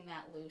 keeping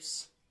that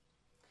loose.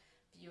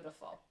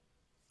 Beautiful.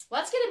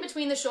 Let's get in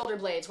between the shoulder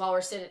blades while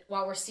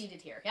we're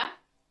seated here, yeah?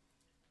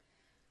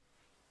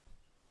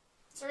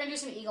 So we're going to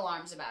do some eagle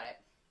arms about it.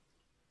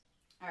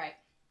 All right,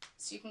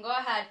 so you can go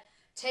ahead,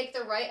 take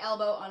the right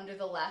elbow under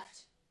the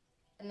left,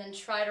 and then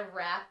try to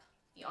wrap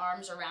the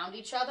arms around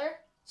each other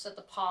so that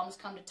the palms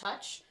come to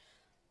touch.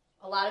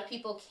 A lot of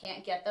people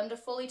can't get them to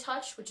fully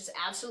touch, which is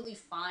absolutely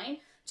fine.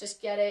 Just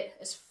get it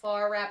as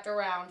far wrapped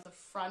around the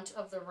front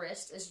of the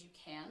wrist as you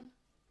can,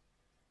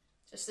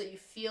 just so that you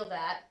feel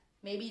that.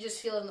 Maybe you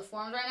just feel it in the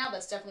forearms right now.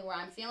 That's definitely where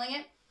I'm feeling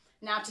it.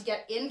 Now to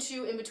get in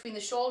between the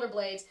shoulder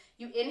blades,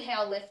 you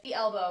inhale, lift the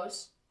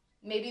elbows.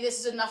 Maybe this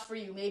is enough for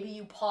you. Maybe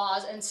you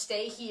pause and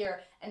stay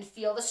here and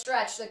feel the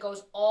stretch that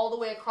goes all the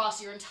way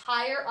across your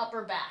entire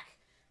upper back,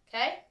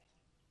 okay?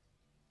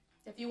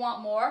 If you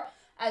want more,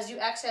 as you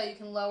exhale, you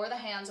can lower the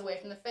hands away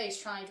from the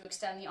face, trying to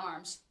extend the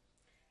arms.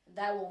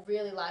 That will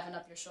really liven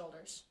up your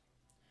shoulders.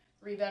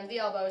 Rebend the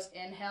elbows.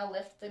 Inhale,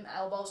 lift the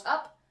elbows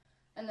up,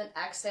 and then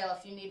exhale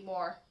if you need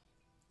more.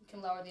 You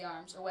can lower the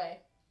arms away.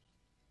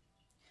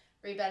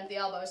 Rebend the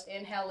elbows.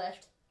 Inhale,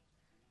 lift.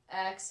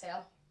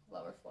 Exhale,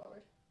 lower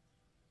forward.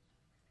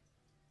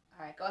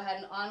 All right, go ahead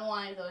and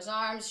unwind those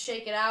arms,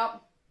 shake it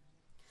out.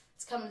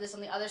 Let's come to this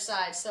on the other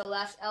side. So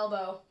left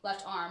elbow,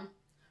 left arm,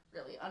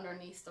 really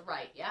underneath the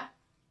right, yeah?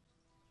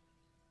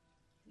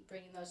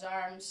 Bringing those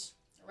arms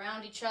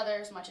around each other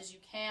as much as you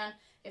can.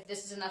 If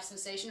this is enough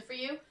sensation for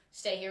you,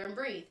 stay here and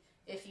breathe.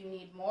 If you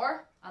need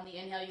more, on the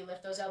inhale, you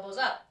lift those elbows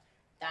up.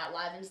 That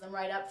livens them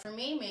right up for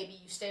me. Maybe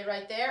you stay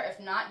right there. If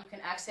not, you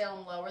can exhale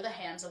and lower the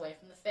hands away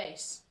from the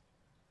face.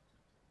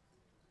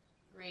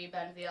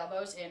 Rebend the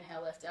elbows.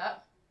 Inhale, lift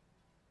up.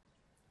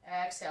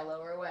 Exhale,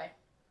 lower away.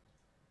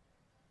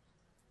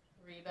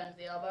 Rebend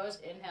the elbows.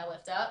 Inhale,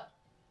 lift up.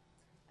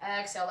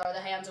 Exhale, lower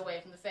the hands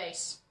away from the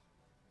face.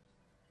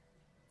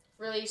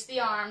 Release the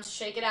arms.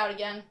 Shake it out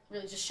again.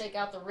 Really just shake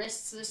out the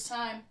wrists this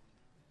time.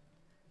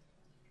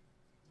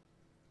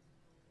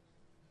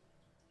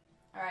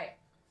 All right.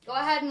 Go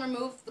ahead and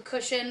remove the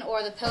cushion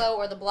or the pillow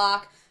or the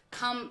block.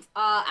 Come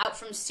out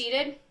from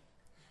seated.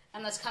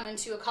 And let's come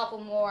into a couple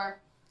more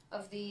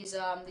of these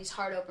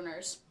heart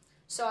openers.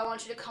 So I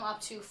want you to come up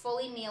to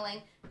fully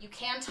kneeling. You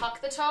can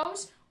tuck the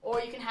toes,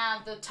 or you can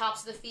have the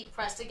tops of the feet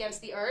pressed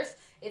against the earth.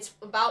 It's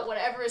about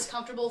whatever is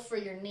comfortable for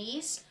your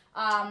knees.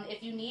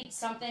 If you need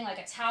something like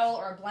a towel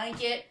or a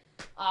blanket,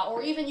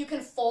 or even you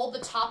can fold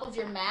the top of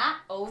your mat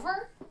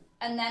over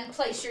and then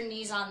place your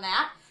knees on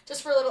that.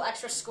 just for a little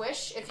extra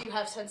squish if you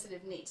have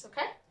sensitive knees,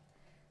 okay?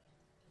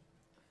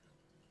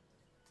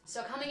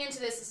 So coming into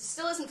this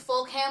still isn't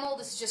full camel.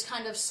 This is just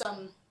kind of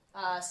some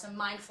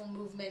mindful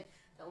movement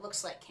that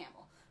looks like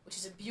camel, which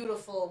is a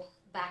beautiful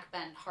back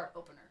bend heart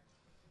opener.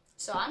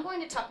 So I'm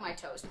going to tuck my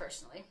toes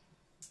personally.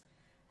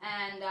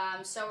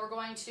 And so we're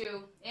going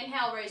to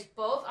inhale, raise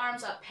both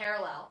arms up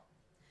parallel.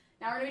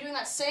 Now we're going to be doing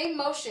that same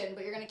motion,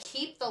 but you're going to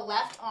keep the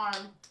left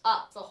arm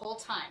up the whole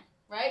time,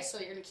 right? So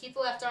you're going to keep the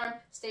left arm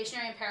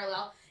stationary and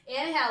parallel.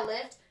 Inhale,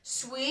 lift,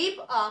 sweep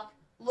up,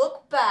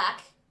 look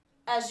back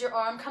as your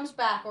arm comes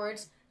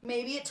backwards.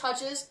 Maybe it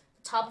touches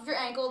the top of your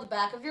ankle, the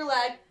back of your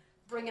leg.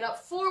 Bring it up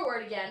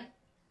forward again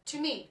to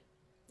meet.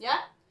 Yeah?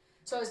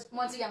 So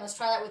once again, let's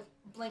try that with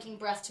blinking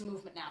breath to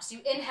movement now. So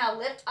you inhale,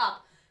 lift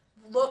up,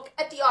 look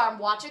at the arm,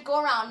 watch it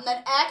go around, and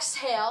then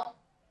exhale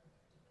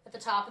at the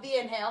top of the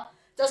inhale.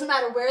 Doesn't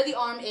matter where the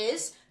arm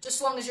is, just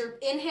as long as you're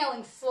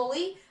inhaling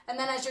fully. And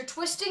then as you're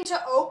twisting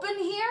to open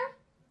here,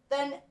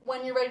 then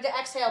when you're ready to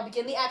exhale,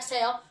 begin the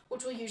exhale,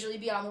 which will usually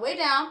be on the way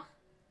down,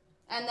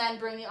 and then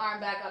bring the arm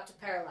back up to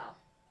parallel.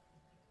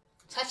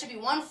 So that should be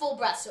one full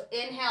breath. So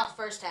inhale,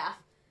 first half.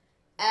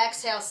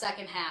 Exhale,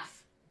 second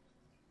half.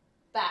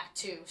 Back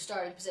to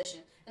starting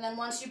position. And then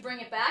once you bring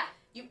it back,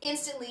 you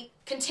instantly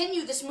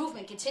continue this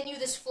movement, continue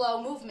this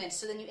flow movement.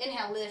 So then you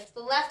inhale, lift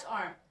the left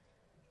arm.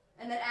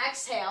 And then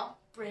exhale,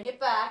 bring it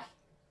back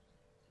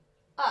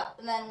up.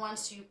 And then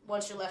once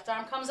your left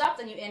arm comes up,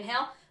 then you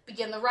inhale,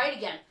 begin the right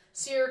again.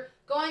 So you're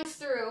going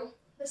through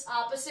this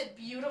opposite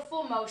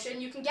beautiful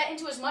motion. You can get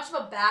into as much of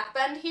a back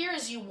bend here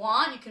as you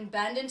want. You can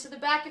bend into the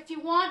back if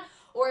you want.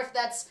 Or if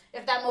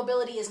that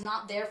mobility is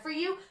not there for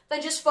you,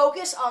 then just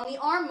focus on the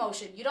arm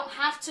motion. You don't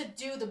have to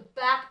do the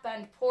back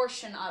bend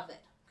portion of it,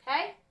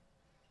 okay?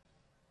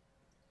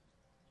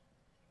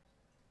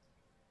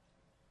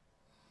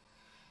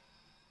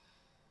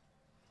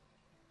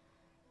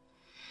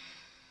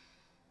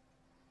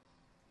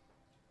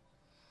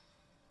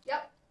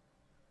 Yep.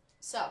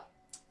 So,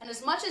 and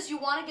as much as you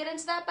want to get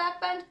into that back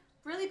bend,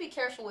 really be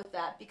careful with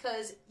that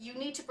because you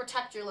need to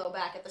protect your low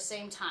back at the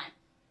same time.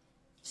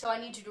 So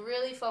I need you to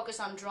really focus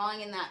on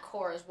drawing in that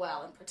core as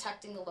well and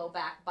protecting the low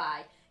back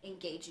by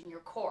engaging your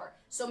core.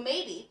 So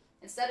maybe,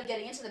 instead of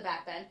getting into the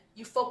back bend,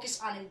 you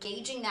focus on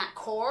engaging that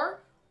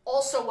core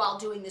also while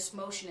doing this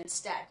motion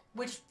instead,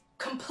 which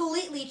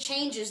completely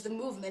changes the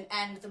movement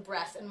and the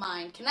breath and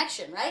mind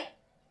connection, right?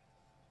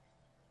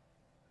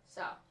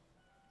 So,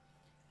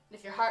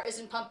 if your heart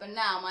isn't pumping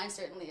now, mine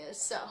certainly is.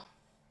 So,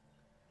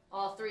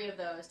 all three of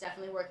those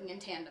definitely working in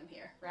tandem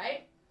here,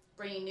 right?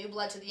 Bringing new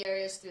blood to the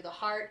areas through the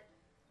heart.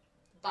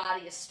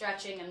 Body is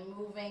stretching and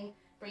moving,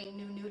 bringing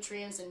new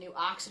nutrients and new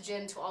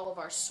oxygen to all of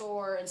our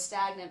sore and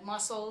stagnant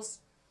muscles.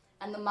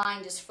 And the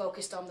mind is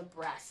focused on the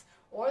breath,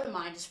 or the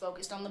mind is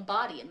focused on the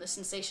body and the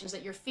sensations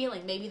that you're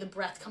feeling. Maybe the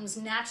breath comes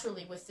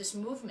naturally with this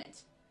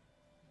movement.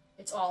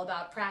 It's all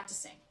about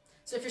practicing.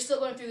 So if you're still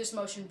going through this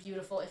motion,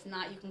 beautiful. If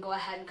not, you can go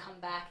ahead and come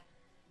back.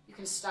 You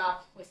can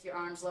stop with your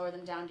arms, lower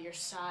them down to your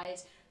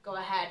sides. Go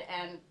ahead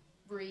and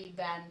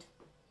re-bend,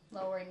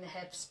 lowering the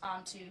hips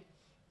onto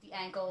the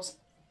ankles.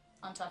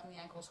 Untucking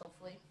the ankles,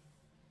 hopefully,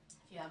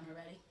 if you haven't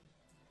already.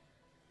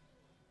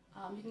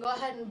 You can go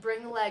ahead and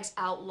bring the legs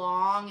out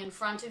long in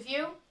front of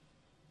you.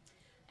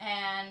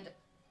 And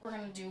we're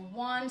going to do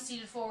one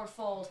seated forward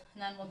fold,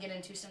 and then we'll get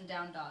into some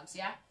down dogs,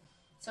 yeah?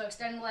 So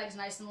extend the legs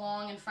nice and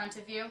long in front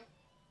of you.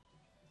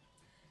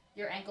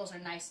 Your ankles are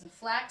nice and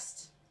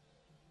flexed.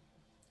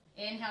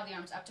 Inhale the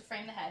arms up to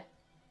frame the head.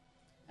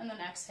 And then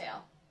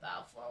exhale,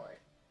 bow forward.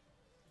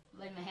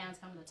 Letting the hands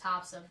come to the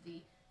tops of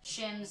the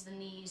shins, the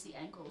knees, the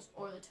ankles,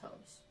 or the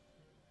toes.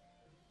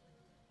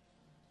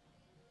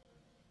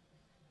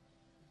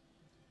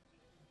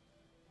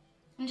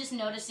 I'm just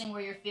noticing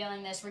where you're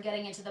feeling this. We're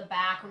getting into the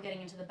back. We're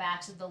getting into the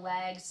backs of the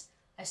legs.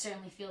 I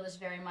certainly feel this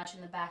very much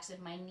in the backs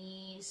of my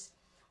knees.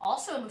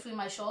 Also in between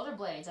my shoulder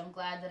blades. I'm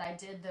glad that I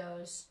did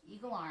those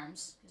eagle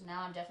arms because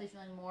now I'm definitely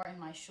feeling more in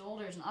my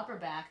shoulders and upper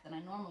back than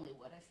I normally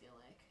would, I feel like.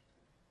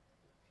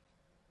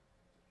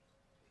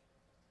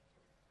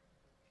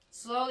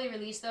 Slowly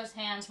release those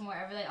hands from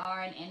wherever they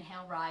are and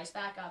inhale, rise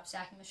back up,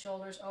 stacking the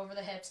shoulders over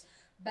the hips.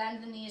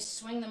 Bend the knees,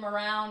 swing them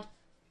around.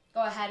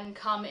 Go ahead and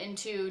come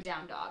into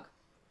down dog.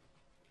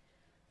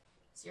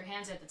 So your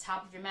hands are at the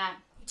top of your mat.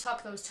 You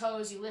tuck those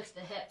toes, you lift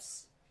the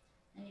hips,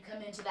 and you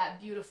come into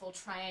that beautiful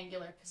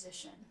triangular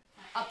position.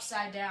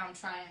 Upside down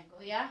triangle,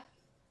 yeah?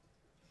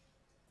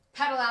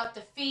 Pedal out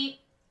the feet.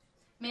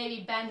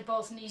 Maybe bend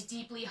both knees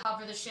deeply,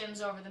 hover the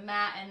shins over the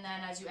mat, and then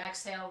as you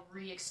exhale,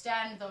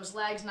 re-extend those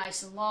legs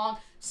nice and long.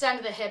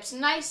 Send the hips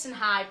nice and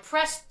high.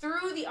 Press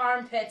through the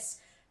armpits.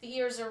 The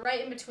ears are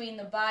right in between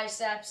the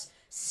biceps,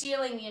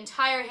 sealing the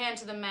entire hand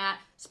to the mat,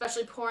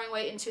 especially pouring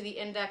weight into the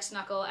index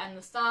knuckle and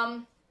the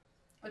thumb,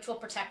 which will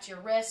protect your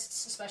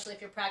wrists, especially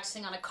if you're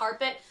practicing on a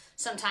carpet.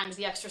 Sometimes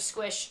the extra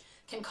squish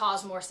can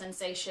cause more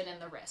sensation in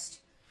the wrist.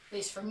 At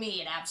least for me,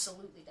 it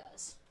absolutely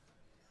does.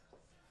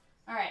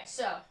 All right,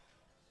 so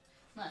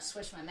I'm going to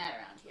switch my mat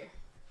around here.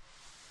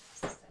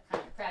 I'm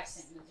kind of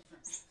practicing in a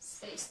different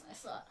space than I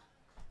thought.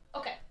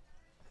 Okay.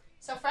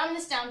 So from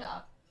this down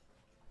dog,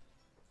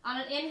 on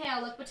an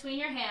inhale, look between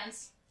your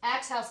hands.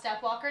 Exhale,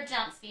 step, walk, or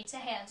jump, feet to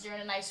hands. You're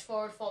in a nice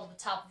forward fold at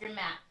the top of your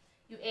mat.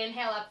 You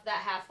inhale up to that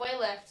halfway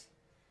lift,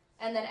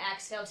 and then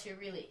exhale to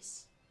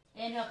release.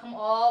 Inhale, come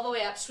all the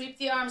way up. Sweep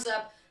the arms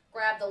up,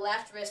 grab the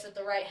left wrist with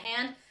the right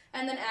hand,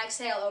 and then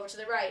exhale over to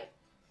the right.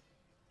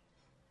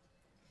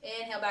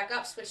 Inhale back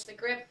up, switch the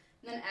grip,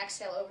 and then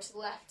exhale over to the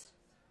left.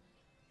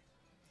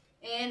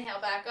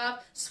 Inhale back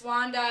up,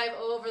 swan dive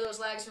over those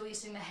legs,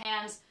 releasing the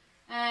hands,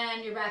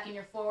 and you're back in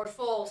your forward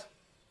fold.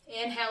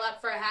 Inhale up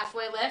for a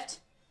halfway lift.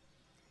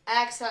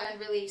 Exhale and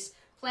release.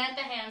 Plant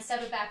the hands,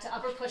 step it back to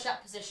upper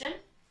push-up position.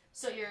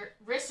 So your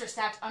wrists are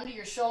stacked under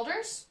your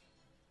shoulders.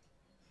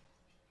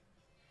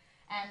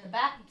 And the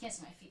back, you can't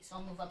see my feet, so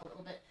I'll move up a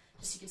little bit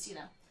just so you can see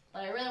them.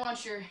 But I really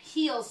want your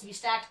heels to be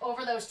stacked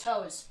over those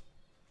toes.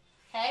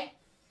 Okay?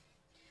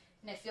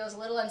 And it feels a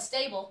little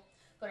unstable,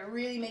 but it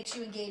really makes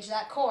you engage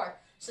that core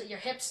so that your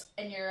hips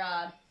and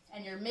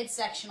your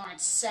midsection aren't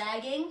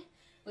sagging,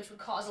 which would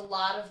cause a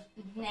lot of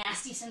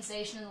nasty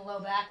sensation in the low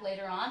back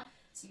later on.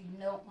 So you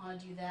don't want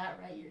to do that,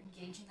 right? You're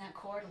engaging that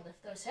core to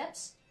lift those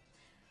hips.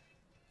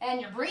 And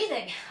you're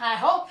breathing, I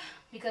hope,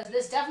 because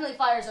this definitely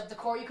fires up the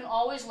core. You can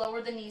always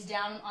lower the knees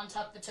down and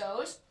untuck the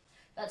toes.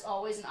 That's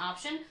always an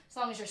option, as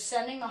long as you're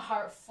sending the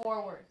heart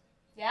forward.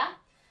 Yeah?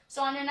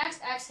 So on your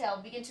next exhale,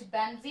 begin to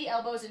bend the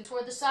elbows in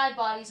toward the side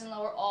bodies and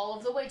lower all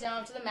of the way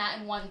down to the mat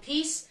in one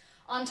piece,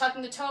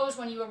 untucking the toes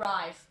when you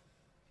arrive.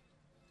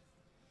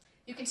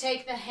 You can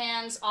take the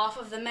hands off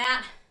of the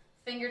mat,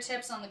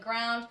 fingertips on the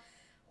ground,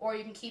 or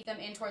you can keep them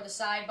in toward the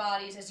side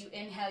bodies. As you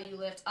inhale, you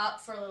lift up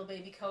for a little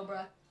baby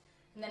cobra,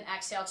 and then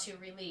exhale to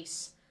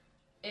release.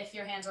 If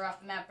your hands are off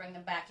the mat, bring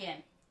them back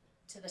in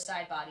to the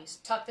side bodies.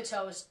 Tuck the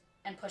toes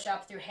and push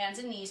up through hands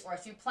and knees or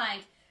through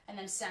plank, and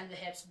then send the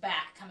hips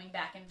back, coming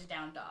back into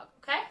down dog,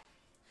 okay?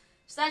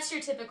 So that's your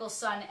typical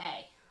Sun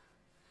A.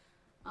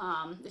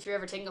 If you're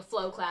ever taking a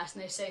flow class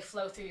and they say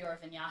flow through your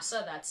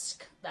vinyasa, that's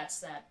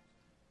that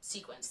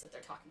sequence that they're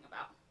talking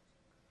about.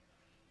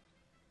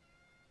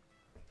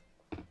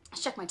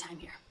 Let's check my time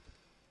here.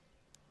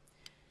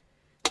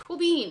 Cool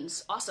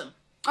beans. Awesome.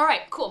 All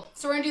right, cool.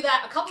 So we're going to do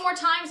that a couple more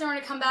times, and we're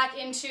going to come back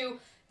into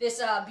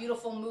this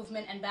beautiful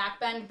movement and back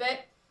bend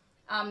bit.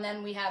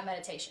 Then we have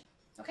meditation.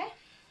 Okay?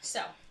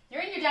 So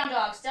you're in your down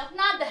dog still.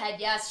 Nod the head,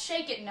 yes.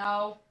 Shake it,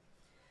 no.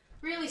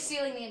 Really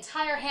sealing the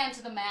entire hand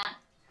to the mat.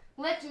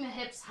 Lifting the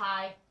hips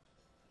high.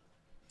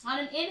 On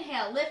an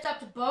inhale, lift up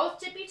to both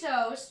tippy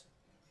toes.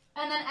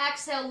 And then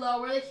exhale,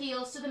 lower the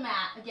heels to the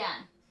mat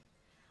again.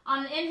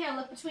 On an inhale,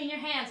 look between your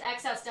hands.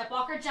 Exhale, step,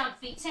 walk, or jump,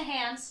 feet to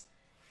hands.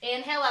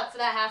 Inhale up for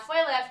that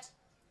halfway lift.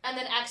 And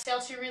then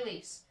exhale to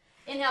release.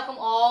 Inhale, come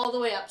all the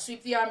way up.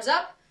 Sweep the arms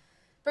up.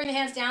 Bring the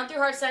hands down through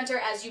heart center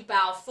as you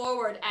bow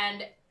forward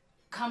and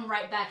come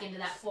right back into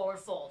that forward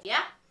fold,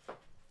 yeah?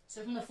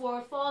 So from the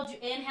forward fold, you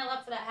inhale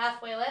up for that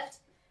halfway lift.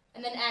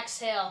 And then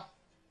exhale,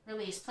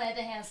 release. Plant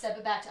the hands, step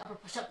it back to upper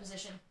push-up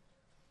position.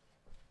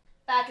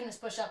 Back in this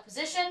push-up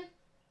position.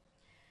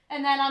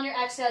 And then on your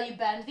exhale, you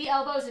bend the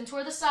elbows in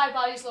toward the side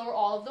bodies, lower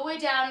all of the way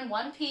down in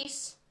one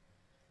piece.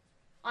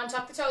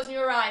 Untuck the toes when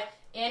you arrive.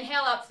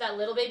 Inhale up for that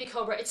little baby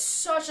cobra. It's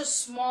such a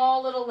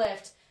small little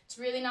lift. It's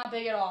really not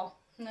big at all.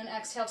 And then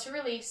exhale to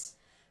release.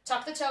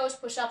 Tuck the toes,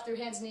 push up through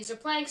hands, knees, or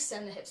planks,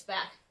 send the hips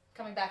back,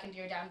 coming back into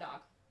your down dog.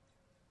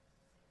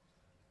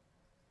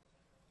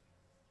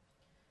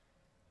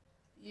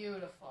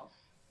 Beautiful.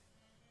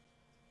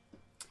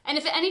 And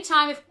if at any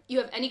time, if you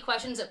have any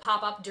questions that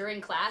pop up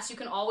during class, you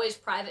can always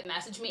private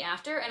message me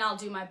after, and I'll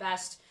do my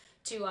best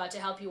to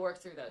help you work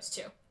through those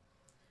too.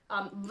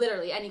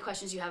 Literally, any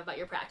questions you have about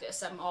your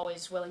practice, I'm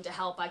always willing to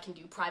help. I can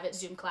do private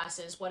Zoom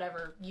classes,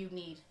 whatever you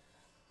need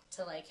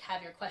to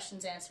have your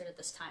questions answered at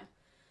this time.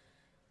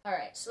 All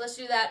right, so let's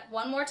do that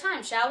one more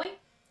time, shall we?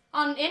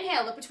 On an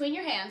inhale, look between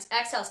your hands.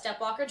 Exhale,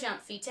 step, walk, or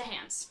jump, feet to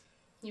hands.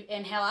 You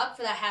inhale up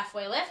for that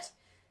halfway lift,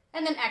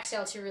 and then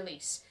exhale to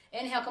release.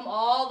 Inhale, come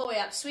all the way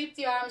up. Sweep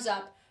the arms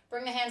up.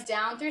 Bring the hands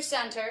down through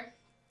center,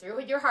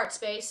 through your heart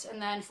space,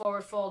 and then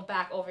forward fold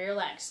back over your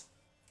legs.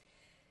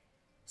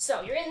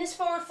 So you're in this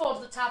forward fold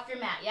to the top of your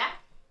mat, yeah?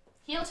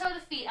 Heel toe the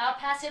feet out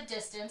past hip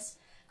distance.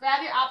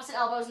 Grab your opposite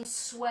elbows and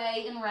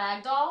sway in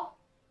ragdoll.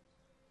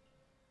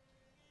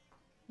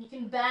 You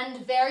can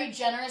bend very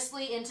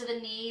generously into the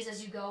knees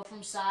as you go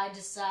from side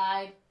to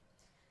side.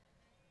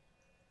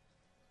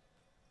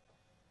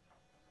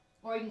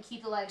 Or you can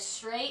keep the legs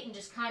straight and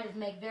just kind of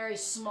make very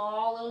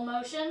small little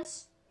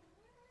motions.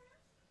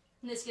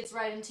 And this gets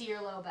right into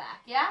your low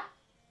back, yeah?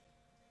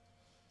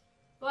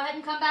 Go ahead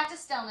and come back to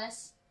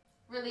stillness.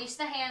 Release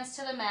the hands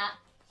to the mat.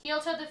 Heel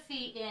toe the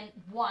feet in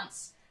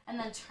once. And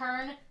then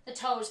turn the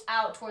toes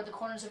out toward the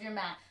corners of your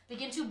mat.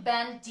 Begin to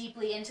bend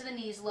deeply into the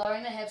knees,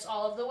 lowering the hips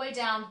all of the way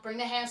down. Bring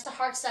the hands to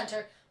heart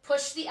center.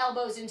 Push the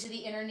elbows into the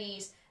inner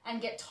knees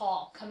and get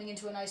tall, coming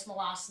into a nice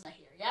malasana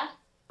here, yeah?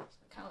 So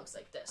it kind of looks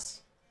like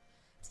this.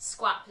 It's a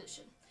squat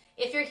position.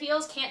 If your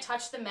heels can't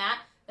touch the mat,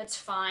 that's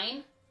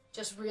fine.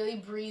 Just really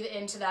breathe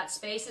into that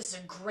space. This is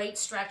a great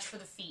stretch for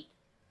the feet.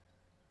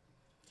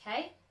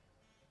 Okay?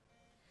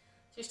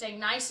 you're staying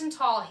nice and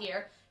tall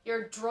here.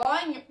 You're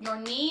drawing your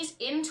knees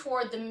in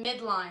toward the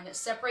midline that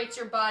separates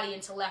your body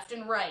into left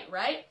and right,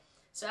 right?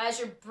 So as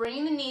you're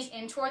bringing the knees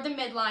in toward the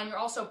midline, you're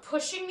also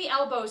pushing the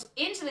elbows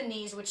into the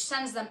knees, which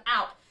sends them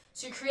out.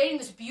 So you're creating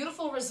this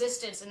beautiful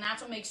resistance, and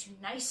that's what makes you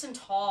nice and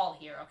tall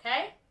here,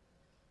 okay?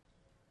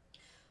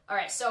 All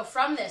right, so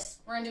from this,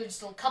 we're going to do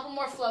just a couple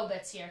more flow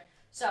bits here.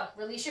 So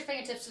release your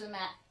fingertips to the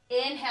mat.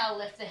 Inhale,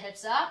 lift the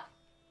hips up.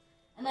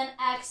 And then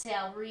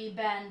exhale,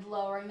 rebend,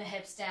 lowering the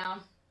hips down,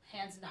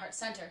 hands into heart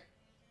center.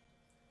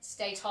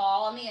 Stay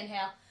tall on the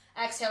inhale.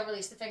 Exhale,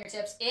 release the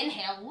fingertips.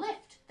 Inhale,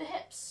 lift the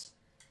hips.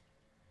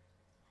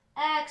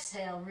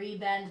 Exhale,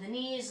 rebend the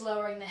knees,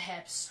 lowering the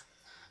hips.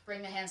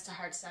 Bring the hands to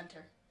heart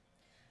center.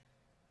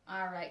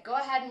 All right, go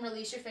ahead and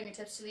release your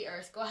fingertips to the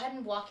earth. Go ahead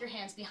and walk your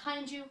hands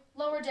behind you,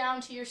 lower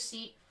down to your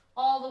seat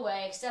all the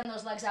way. Extend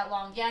those legs out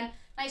long again.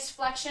 Nice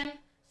flexion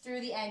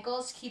through the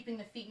ankles, keeping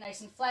the feet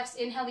nice and flexed.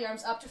 Inhale the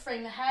arms up to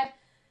frame the head.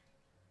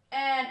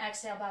 And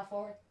exhale, bow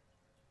forward.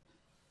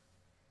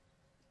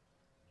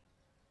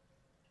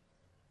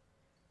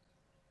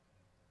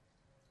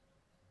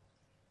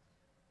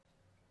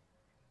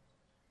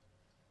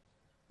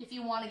 If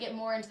you want to get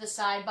more into the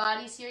side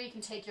bodies here, you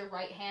can take your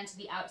right hand to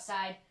the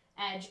outside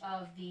edge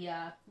of the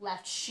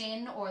left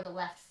shin or the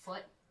left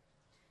foot.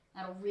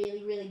 That'll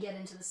really, really get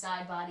into the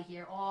side body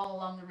here, all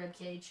along the rib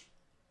cage.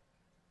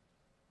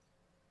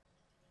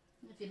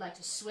 If you'd like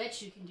to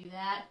switch, you can do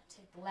that.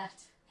 Take the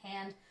left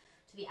hand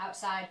to the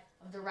outside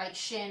of the right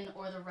shin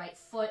or the right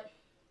foot.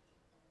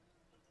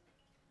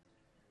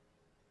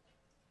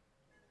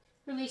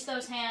 Release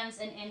those hands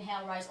and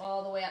inhale, rise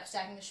all the way up,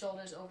 stacking the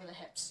shoulders over the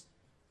hips.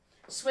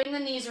 Swing the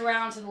knees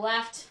around to the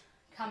left,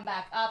 come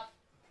back up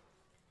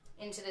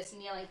into this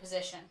kneeling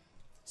position.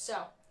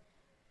 So,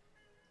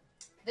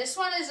 this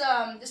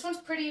one's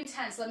pretty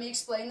intense. Let me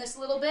explain this a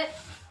little bit,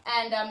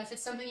 and if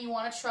it's something you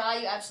want to try,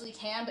 you absolutely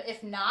can, but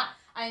if not,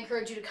 I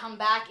encourage you to come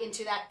back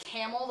into that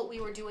camel that we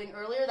were doing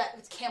earlier. That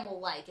it's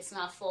camel-like, it's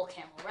not full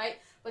camel, right?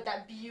 But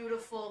that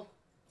beautiful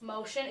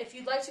motion. If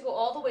you'd like to go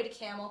all the way to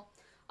camel,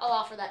 I'll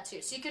offer that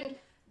too. So you can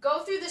go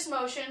through this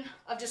motion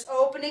of just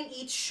opening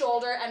each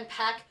shoulder and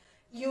pec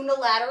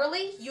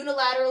unilaterally.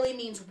 Unilaterally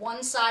means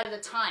one side at a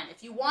time.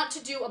 If you want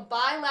to do a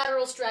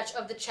bilateral stretch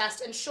of the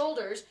chest and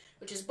shoulders,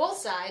 which is both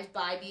sides,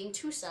 bi being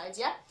two sides,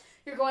 yeah?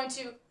 You're going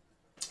to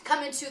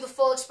come into the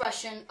full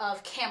expression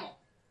of camel.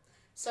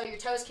 So your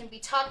toes can be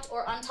tucked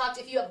or untucked.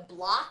 If you have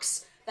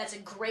blocks, that's a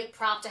great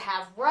prop to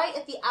have right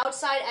at the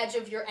outside edge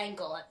of your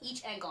ankle, on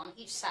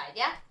each side,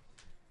 yeah?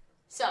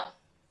 So,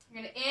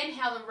 you're going to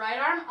inhale the right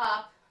arm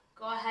up,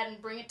 go ahead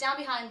and bring it down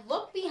behind,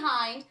 look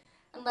behind,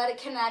 and let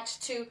it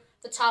connect to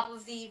the top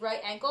of the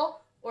right ankle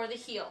or the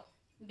heel.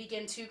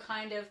 Begin to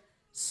kind of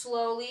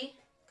slowly,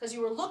 because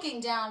you were looking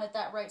down at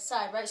that right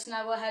side, right? So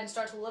now go ahead and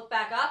start to look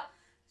back up.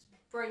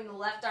 Bring the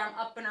left arm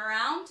up and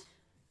around,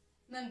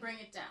 and then bring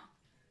it down.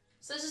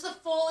 So this is the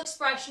full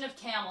expression of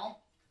camel.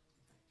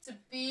 It's a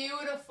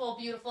beautiful,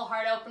 beautiful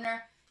heart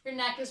opener. Your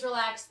neck is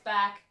relaxed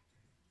back.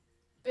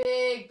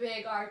 Big,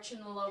 big arch in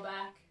the low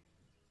back.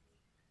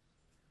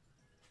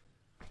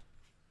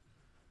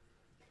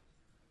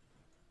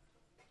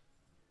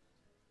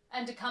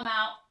 And to come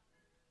out,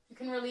 you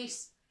can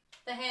release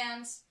the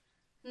hands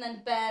and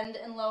then bend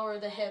and lower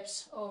the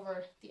hips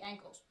over the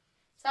ankles.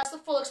 So that's the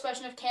full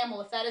expression of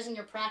camel. If that is in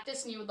your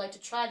practice and you would like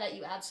to try that,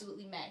 you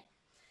absolutely may.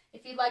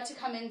 If you'd like to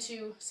come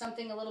into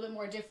something a little bit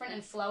more different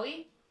and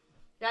flowy,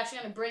 you're actually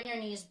going to bring your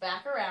knees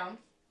back around.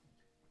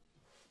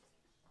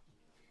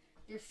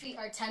 Your feet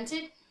are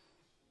tented.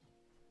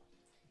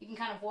 You can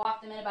kind of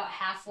walk them in about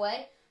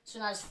halfway, so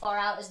not as far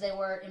out as they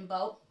were in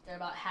boat. They're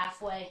about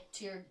halfway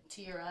to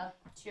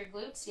your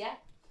glutes, yeah?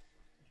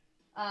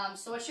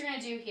 So what you're going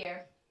to do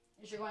here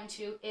is you're going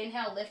to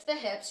inhale, lift the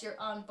hips. You're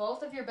on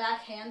both of your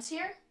back hands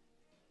here.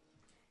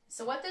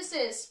 So what this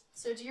is,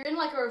 so you're in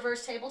like a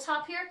reverse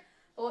tabletop here,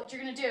 but what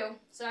you're going to do,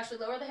 so actually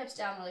lower the hips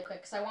down really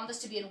quick, because I want this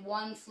to be in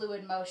one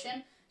fluid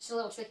motion. It's a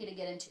little tricky to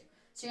get into.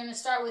 So you're going to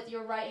start with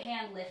your right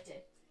hand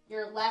lifted.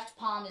 Your left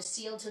palm is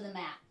sealed to the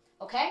mat,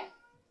 okay?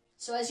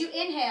 So as you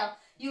inhale,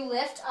 you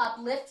lift up,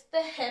 lift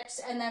the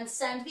hips, and then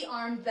send the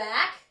arm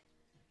back.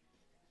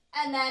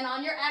 And then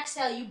on your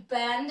exhale, you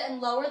bend and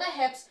lower the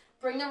hips,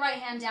 bring the right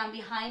hand down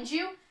behind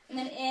you, and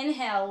then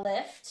inhale,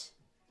 lift.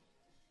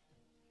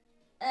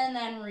 And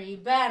then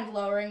re-bend,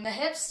 lowering the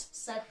hips,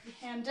 set the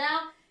hand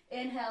down,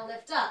 inhale,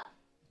 lift up.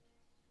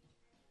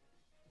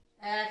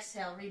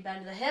 Exhale,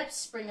 re-bend the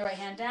hips, bring the right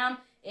hand down,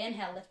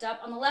 inhale, lift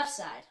up on the left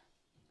side.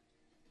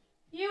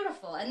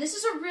 Beautiful. And this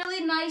is a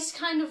really nice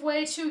kind of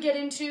way to get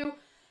into,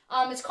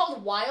 it's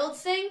called wild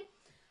thing,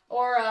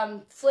 or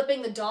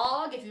flipping the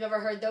dog, if you've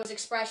ever heard those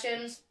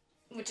expressions,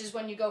 which is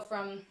when you go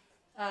from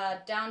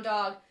down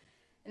dog,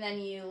 and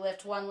then you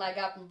lift one leg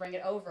up and bring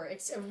it over.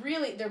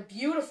 They're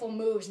beautiful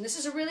moves, and this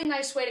is a really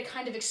nice way to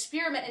kind of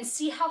experiment and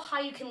see how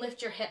high you can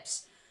lift your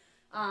hips.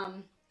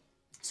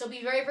 So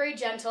be very, very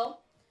gentle.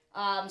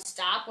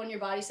 Stop when your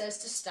body says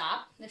to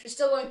stop. And if you're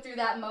still going through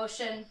that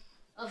motion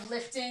of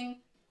lifting,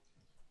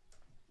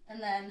 and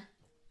then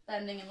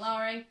bending and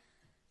lowering,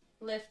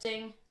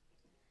 lifting,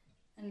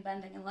 and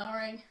bending and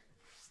lowering.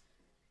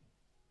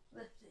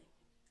 Lifting,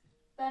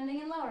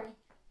 bending and lowering.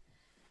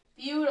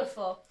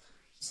 Beautiful.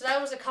 So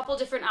that was a couple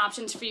different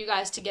options for you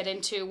guys to get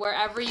into.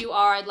 Wherever you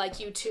are, I'd like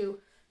you to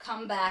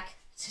come back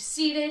to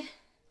seated.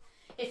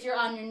 If you're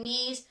on your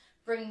knees,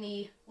 bring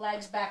the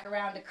legs back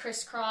around to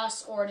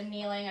crisscross or to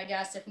kneeling, I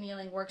guess, if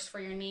kneeling works for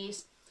your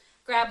knees.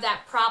 Grab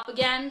that prop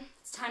again.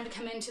 It's time to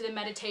come into the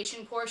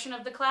meditation portion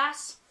of the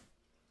class.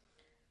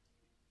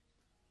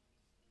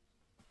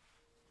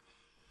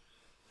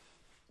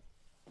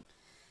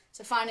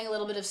 So finding a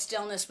little bit of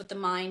stillness with the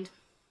mind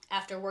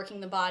after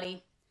working the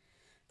body,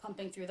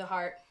 pumping through the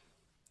heart.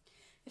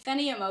 If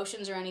any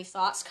emotions or any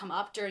thoughts come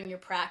up during your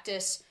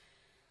practice,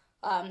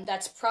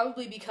 that's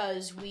probably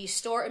because we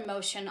store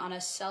emotion on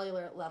a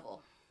cellular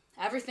level.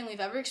 Everything we've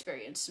ever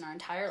experienced in our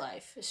entire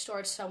life is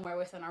stored somewhere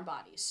within our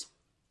bodies.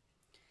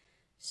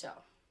 So,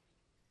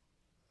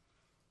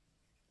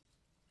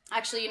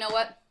 actually, you know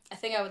what? I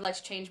think I would like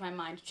to change my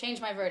mind. Change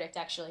my verdict,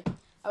 actually.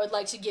 I would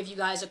like to give you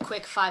guys a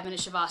quick 5-minute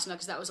Shavasana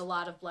because that was a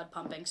lot of blood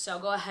pumping. So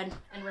go ahead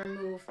and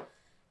remove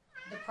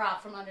the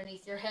prop from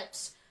underneath your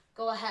hips.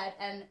 Go ahead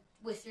and,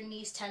 with your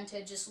knees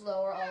tented, just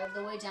lower all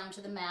the way down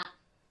to the mat.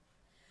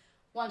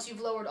 Once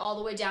you've lowered all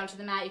the way down to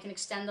the mat, you can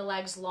extend the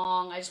legs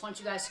long. I just want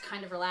you guys to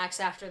kind of relax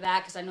after that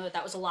because I know that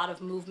that was a lot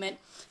of movement.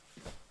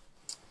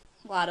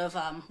 A lot of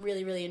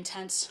really, really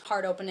intense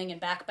heart opening and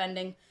back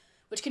bending,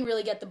 which can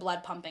really get the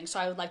blood pumping. So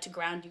I would like to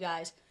ground you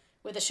guys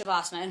with a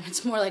Shavasana, and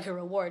it's more like a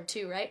reward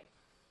too, right?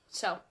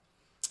 So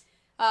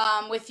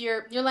with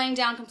you're laying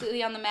down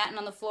completely on the mat and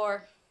on the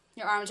floor.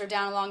 Your arms are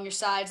down along your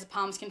sides. The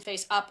palms can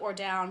face up or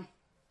down.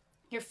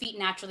 Your feet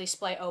naturally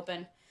splay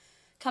open.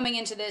 Coming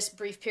into this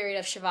brief period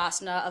of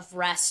Shavasana, of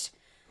rest,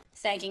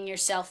 thanking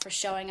yourself for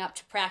showing up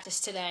to practice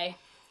today.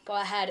 Go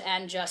ahead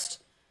and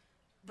just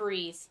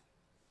breathe.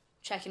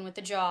 Check in with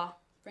the jaw.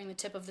 Bring the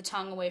tip of the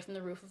tongue away from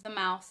the roof of the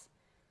mouth.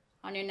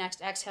 On your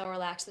next exhale,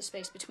 relax the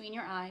space between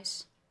your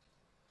eyes.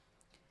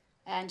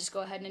 And just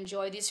go ahead and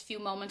enjoy these few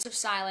moments of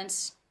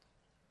silence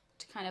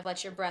to kind of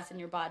let your breath and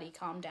your body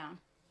calm down.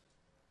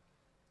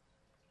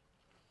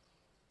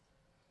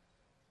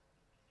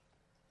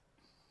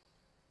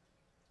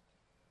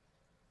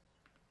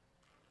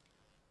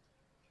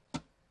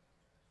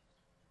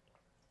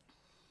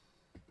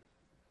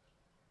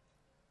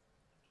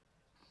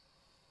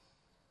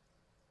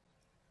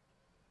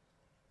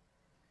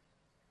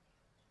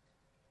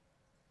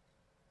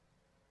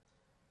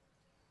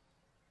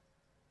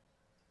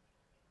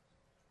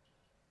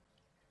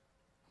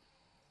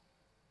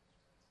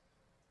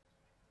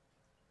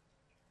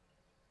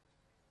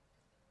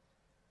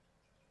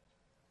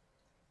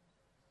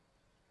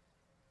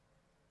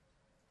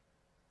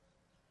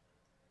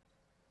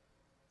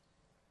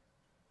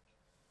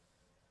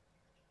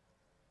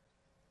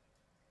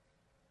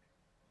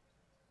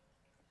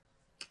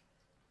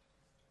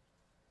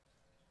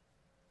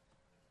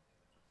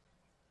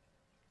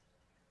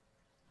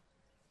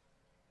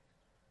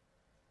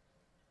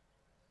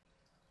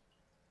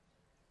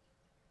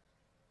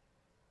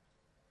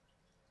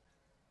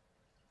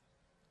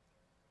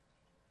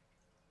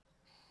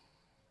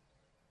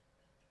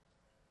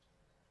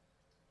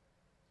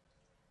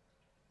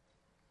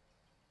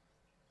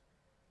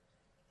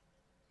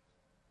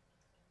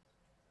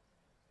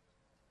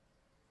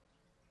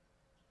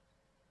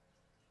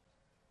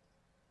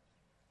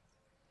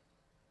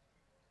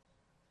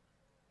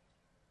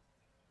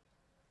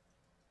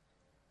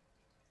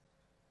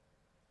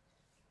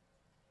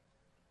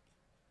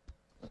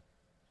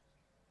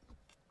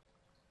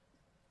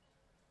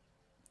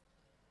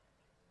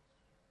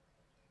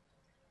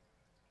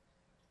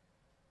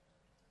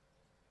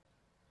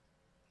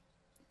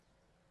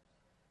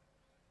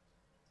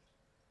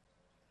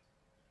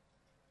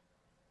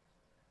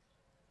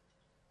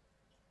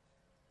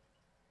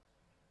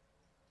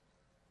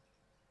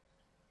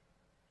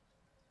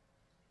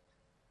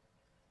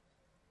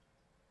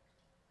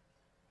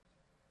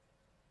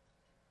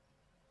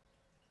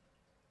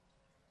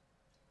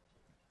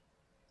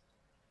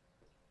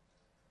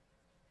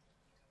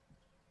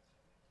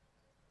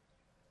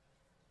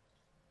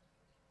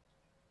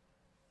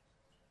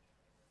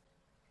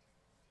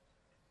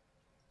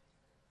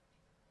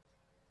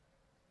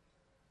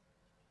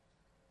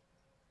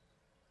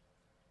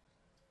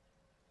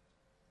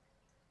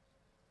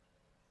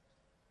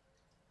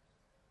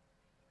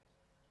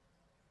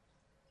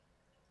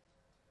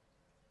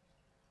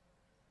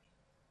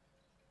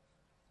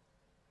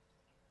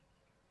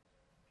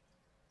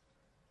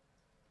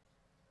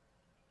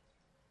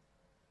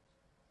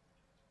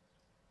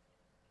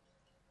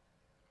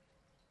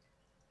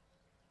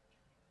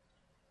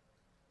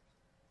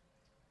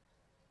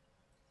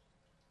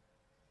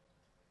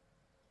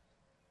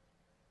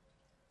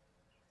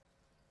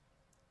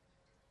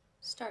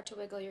 Start to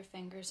wiggle your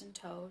fingers and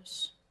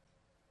toes.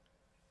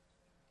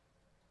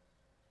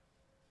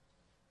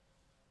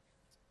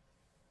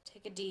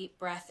 Take a deep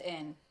breath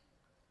in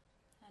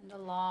and a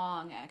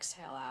long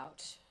exhale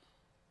out.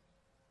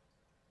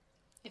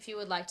 If you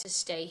would like to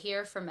stay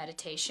here for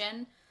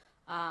meditation,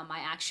 I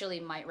actually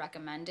might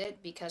recommend it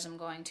because I'm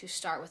going to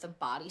start with a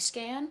body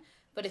scan,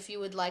 but if you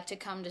would like to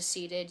come to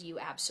seated, you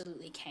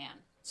absolutely can.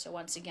 So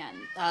once again,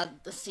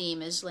 the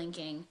theme is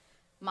linking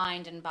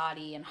mind and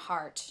body and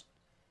heart.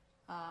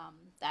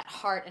 That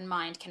heart and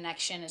mind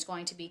connection is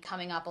going to be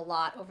coming up a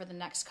lot over the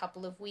next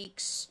couple of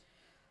weeks.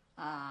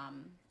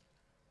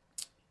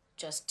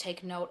 Just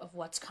take note of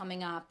what's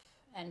coming up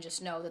and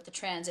just know that the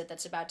transit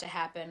that's about to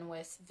happen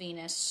with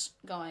Venus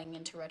going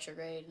into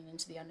retrograde and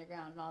into the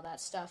underground and all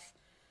that stuff,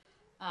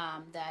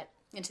 that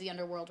into the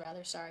underworld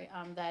rather,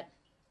 that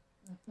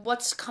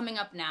what's coming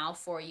up now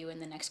for you in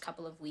the next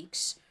couple of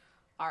weeks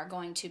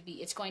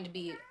it's going to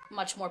be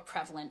much more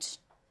prevalent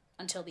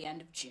until the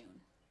end of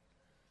June.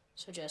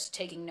 So just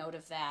taking note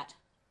of that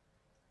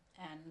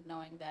and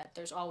knowing that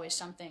there's always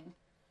something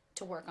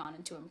to work on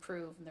and to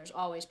improve, and there's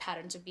always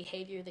patterns of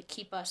behavior that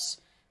keep us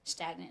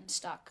stagnant and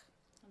stuck.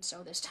 And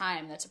so this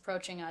time that's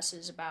approaching us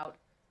is about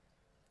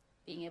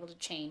being able to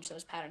change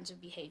those patterns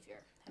of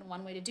behavior. And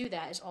one way to do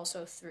that is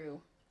also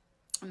through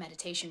a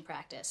meditation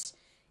practice,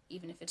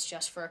 even if it's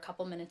just for a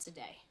couple minutes a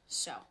day.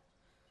 So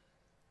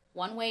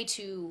one way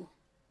to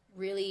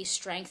really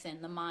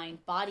strengthen the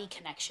mind-body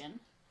connection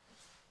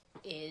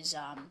is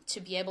to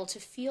be able to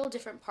feel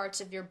different parts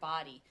of your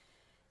body.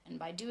 And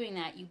by doing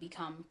that, you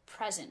become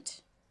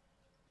present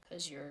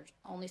because you're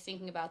only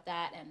thinking about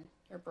that and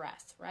your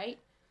breath, right?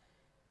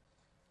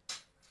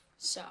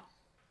 So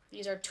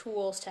these are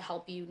tools to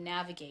help you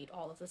navigate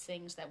all of the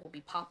things that will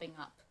be popping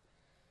up,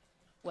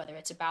 whether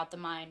it's about the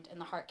mind and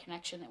the heart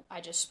connection that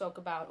I just spoke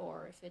about,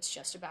 or if it's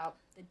just about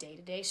the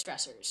day-to-day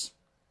stressors.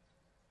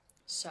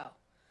 So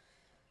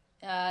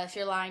if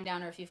you're lying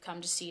down or if you've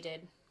come to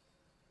seated,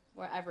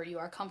 wherever you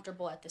are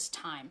comfortable at this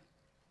time,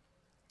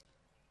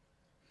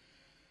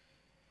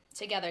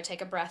 together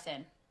take a breath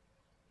in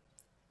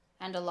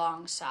and a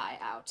long sigh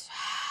out.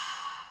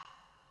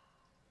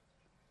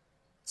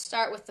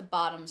 Start with the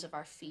bottoms of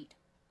our feet.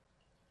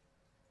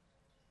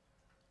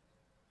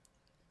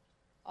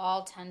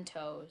 All 10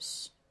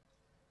 toes.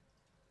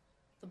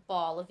 The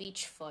ball of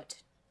each foot.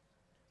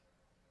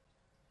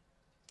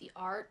 The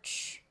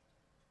arch.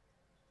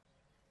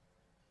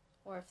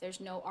 Or if there's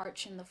no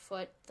arch in the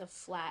foot, the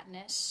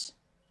flatness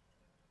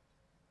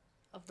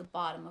of the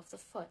bottom of the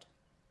foot.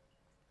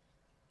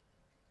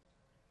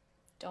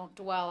 Don't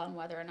dwell on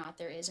whether or not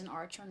there is an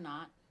arch or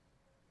not.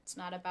 It's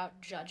not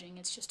about judging,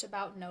 it's just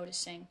about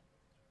noticing.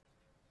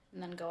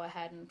 And then go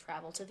ahead and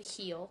travel to the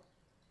heel.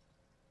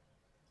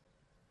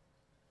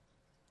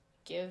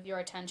 Give your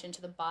attention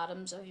to the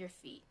bottoms of your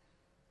feet.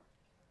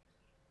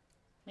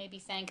 Maybe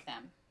thank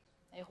them.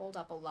 They hold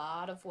up a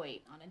lot of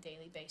weight on a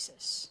daily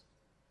basis.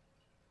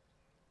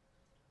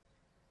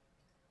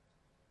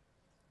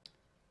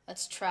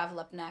 Let's travel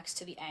up next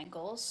to the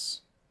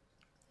ankles.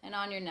 And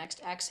on your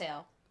next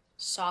exhale,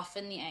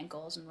 soften the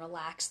ankles and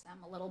relax them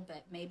a little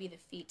bit. Maybe the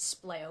feet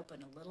splay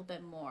open a little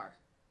bit more.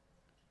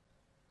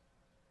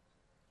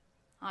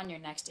 On your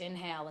next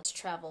inhale, let's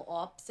travel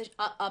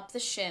up the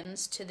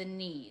shins to the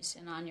knees.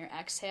 And on your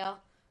exhale,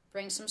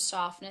 bring some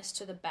softness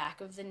to the back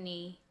of the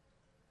knee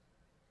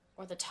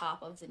or the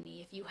top of the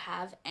knee. If you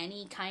have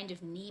any kind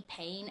of knee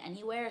pain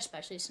anywhere,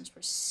 especially since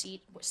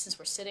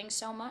we're sitting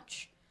so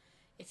much,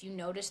 if you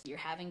notice that you're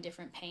having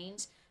different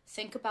pains,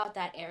 think about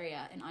that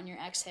area, and on your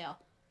exhale,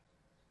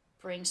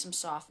 bring some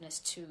softness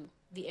to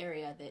the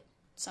area that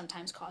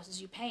sometimes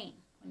causes you pain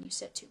when you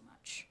sit too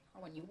much,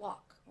 or when you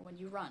walk, or when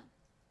you run.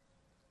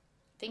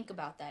 Think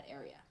about that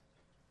area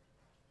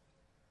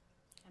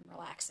and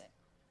relax it.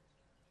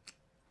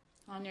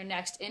 On your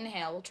next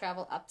inhale, we'll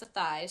travel up the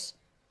thighs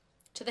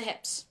to the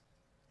hips.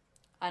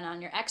 And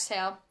on your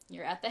exhale,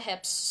 you're at the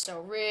hips,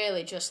 so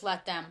really just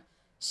let them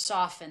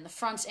soften, the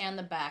fronts and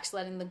the backs,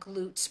 letting the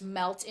glutes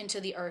melt into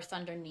the earth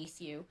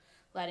underneath you,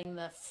 letting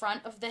the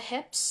front of the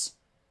hips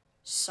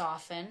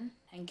soften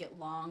and get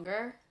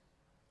longer.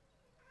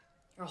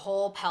 Your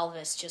whole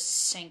pelvis just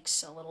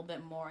sinks a little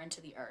bit more into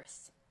the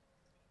earth.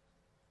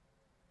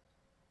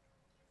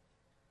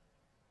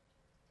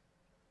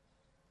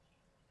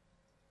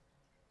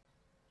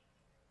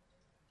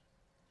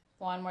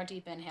 One more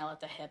deep inhale at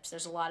the hips.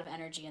 There's a lot of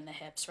energy in the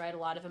hips, right? A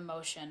lot of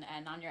emotion.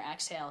 And on your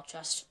exhale,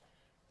 just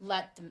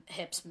let the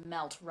hips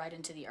melt right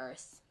into the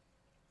earth.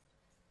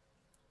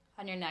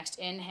 On your next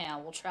inhale,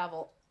 we'll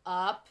travel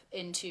up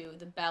into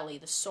the belly,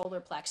 the solar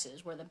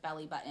plexus, where the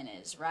belly button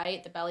is,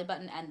 right? The belly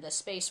button and the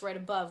space right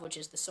above, which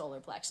is the solar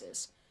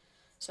plexus.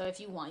 So if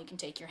you want, you can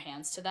take your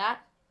hands to that.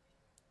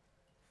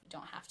 You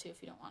don't have to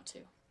if you don't want to.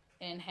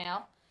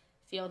 Inhale,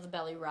 feel the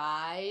belly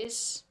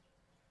rise,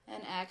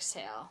 and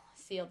exhale,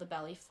 feel the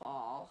belly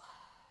fall.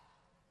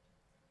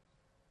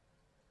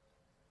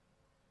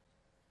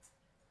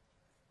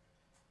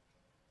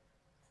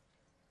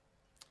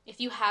 If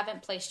you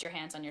haven't placed your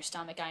hands on your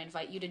stomach, I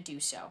invite you to do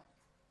so.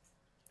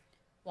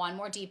 One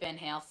more deep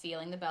inhale,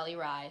 feeling the belly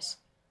rise.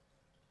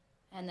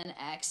 And then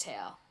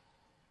exhale.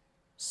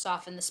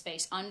 Soften the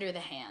space under the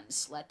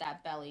hands. Let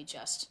that belly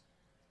just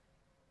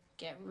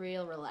get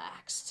real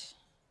relaxed.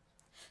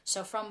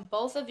 So from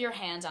both of your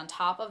hands on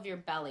top of your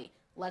belly,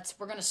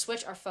 we're going to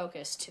switch our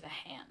focus to the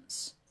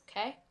hands.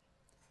 Okay?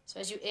 So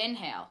as you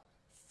inhale,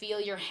 feel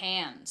your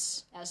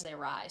hands as they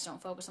rise.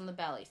 Don't focus on the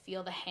belly.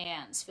 Feel the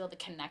hands. Feel the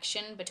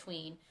connection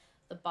between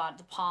the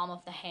palm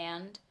of the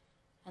hand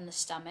and the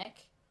stomach.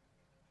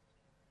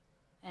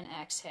 And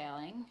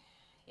exhaling.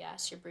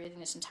 Yes, you're breathing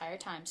this entire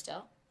time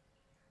still.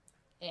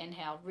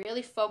 Inhale,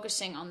 really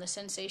focusing on the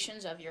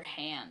sensations of your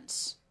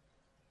hands.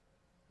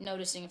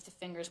 Noticing if the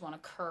fingers want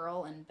to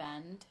curl and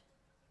bend.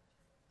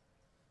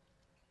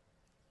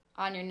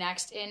 On your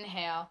next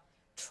inhale,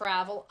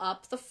 travel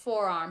up the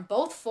forearm,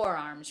 both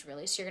forearms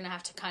really, so you're going to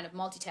have to kind of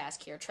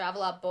multitask here.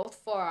 Travel up both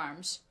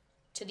forearms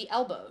to the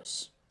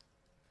elbows.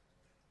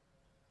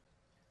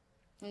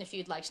 And if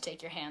you'd like to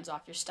take your hands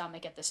off your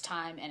stomach at this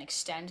time and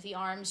extend the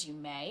arms, you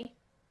may.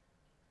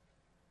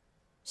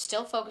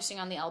 Still focusing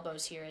on the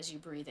elbows here as you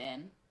breathe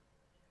in.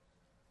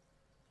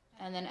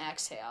 And then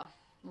exhale.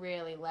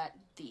 Really let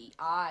the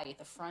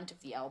front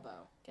of the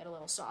elbow, get a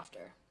little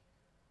softer.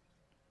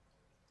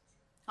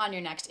 On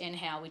your next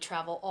inhale, we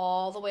travel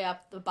all the way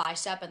up the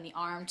bicep and the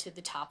arm to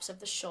the tops of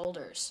the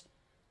shoulders.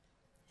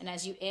 And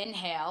as you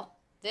inhale,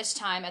 this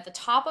time at the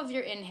top of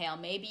your inhale,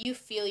 maybe you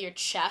feel your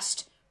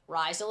chest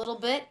rise a little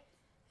bit.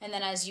 And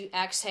then as you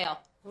exhale,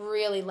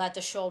 really let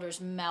the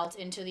shoulders melt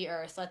into the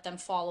earth. Let them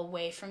fall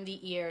away from the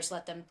ears.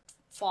 Let them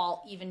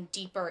fall even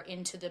deeper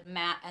into the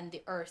mat and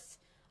the earth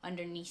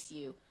underneath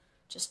you.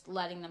 Just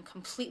letting them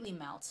completely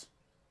melt.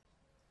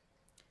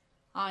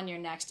 On your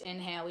next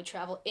inhale, we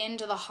travel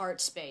into the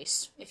heart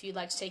space. If you'd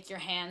like to take your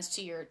hands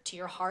to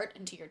your heart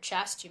and to your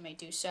chest, you may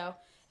do so.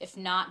 If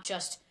not,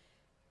 just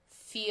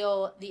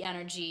feel the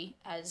energy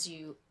as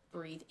you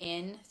breathe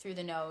in through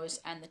the nose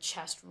and the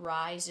chest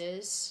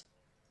rises.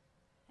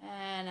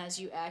 And as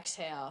you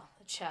exhale,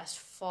 the chest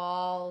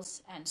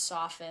falls and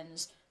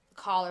softens. The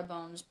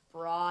collarbones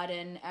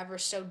broaden ever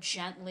so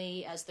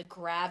gently as the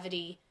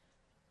gravity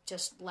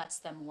just lets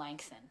them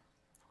lengthen.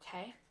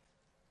 Okay?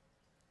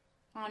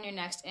 On your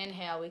next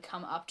inhale, we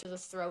come up to the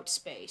throat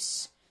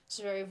space. It's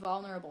a very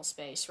vulnerable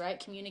space, right?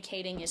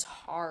 Communicating is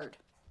hard.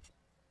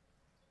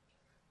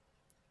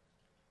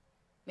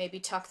 Maybe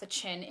tuck the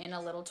chin in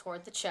a little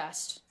toward the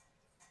chest.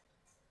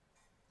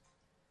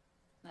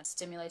 That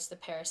stimulates the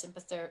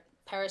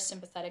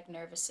parasympathetic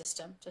nervous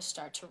system to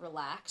start to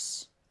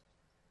relax.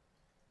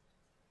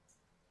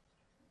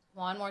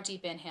 One more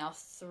deep inhale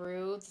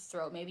through the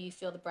throat. Maybe you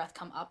feel the breath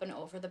come up and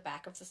over the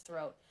back of the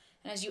throat.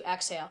 And as you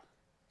exhale,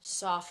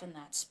 soften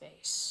that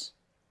space.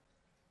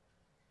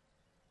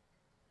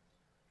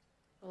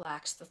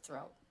 Relax the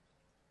throat.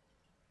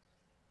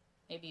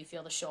 Maybe you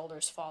feel the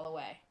shoulders fall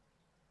away.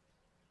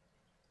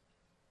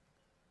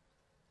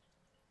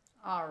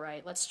 All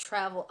right, let's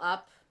travel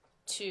up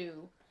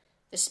to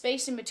the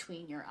space in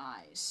between your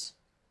eyes.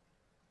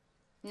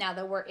 Now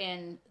that we're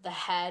in the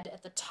head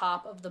at the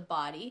top of the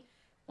body,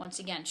 once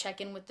again, check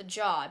in with the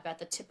jaw. I bet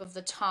the tip of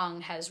the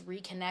tongue has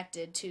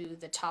reconnected to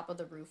the top of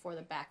the roof or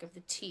the back of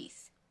the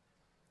teeth.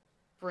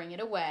 Bring it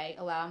away.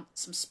 Allow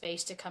some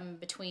space to come in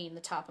between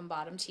the top and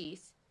bottom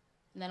teeth.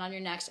 And then on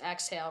your next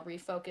exhale,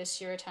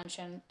 refocus your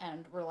attention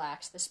and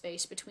relax the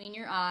space between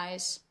your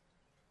eyes.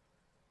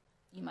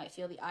 You might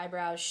feel the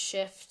eyebrows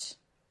shift.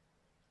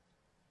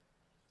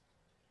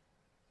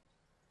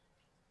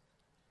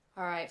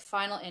 All right,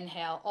 final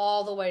inhale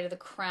all the way to the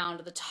crown,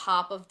 to the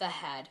top of the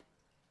head.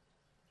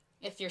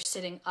 If you're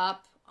sitting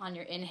up on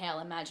your inhale,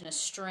 imagine a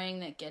string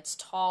that gets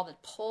tall,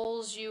 that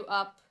pulls you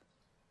up,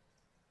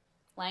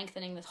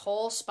 lengthening the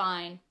whole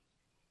spine.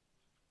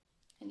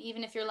 And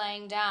even if you're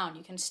laying down,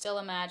 you can still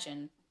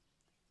imagine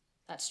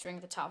that string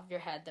at the top of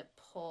your head that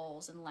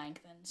pulls and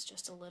lengthens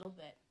just a little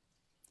bit.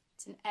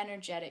 It's an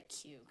energetic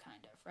cue,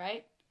 kind of,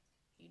 right?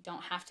 You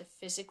don't have to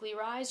physically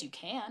rise. You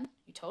can.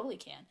 You totally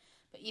can.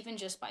 But even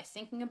just by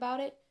thinking about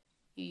it,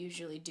 you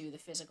usually do the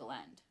physical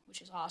end,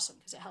 which is awesome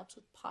because it helps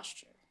with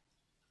posture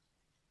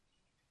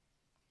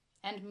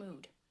and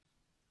mood.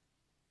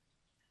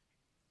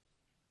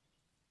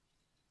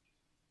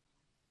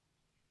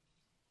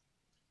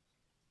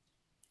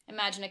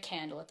 Imagine a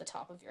candle at the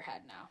top of your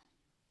head now.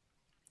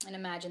 And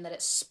imagine that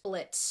it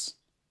splits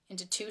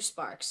into two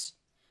sparks.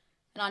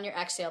 And on your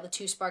exhale, the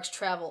two sparks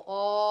travel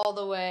all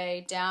the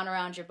way down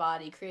around your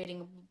body,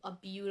 creating a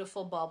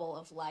beautiful bubble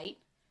of light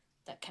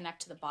that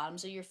connect to the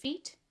bottoms of your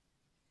feet.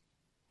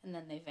 And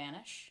then they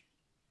vanish.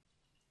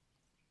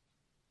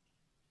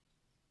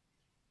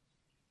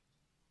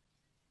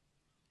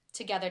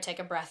 Together, take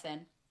a breath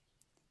in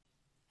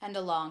and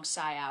a long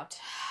sigh out.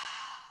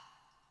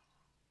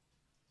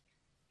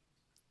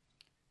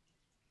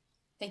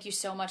 Thank you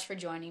so much for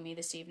joining me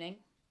this evening.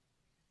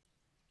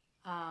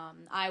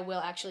 I will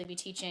actually be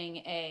teaching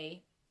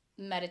a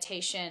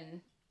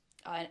meditation,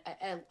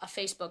 a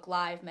Facebook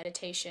Live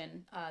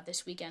meditation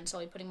this weekend, so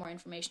I'll be putting more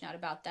information out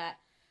about that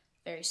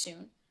very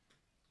soon.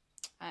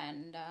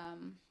 And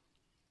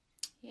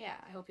yeah,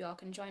 I hope you all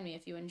can join me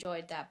if you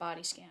enjoyed that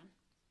body scan.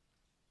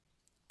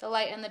 The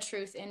light and the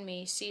truth in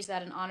me sees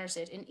that and honors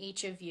it in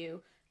each of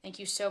you. Thank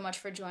you so much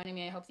for joining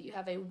me. I hope that you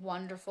have a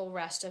wonderful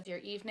rest of your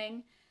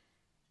evening.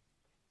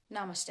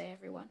 Namaste,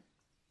 everyone.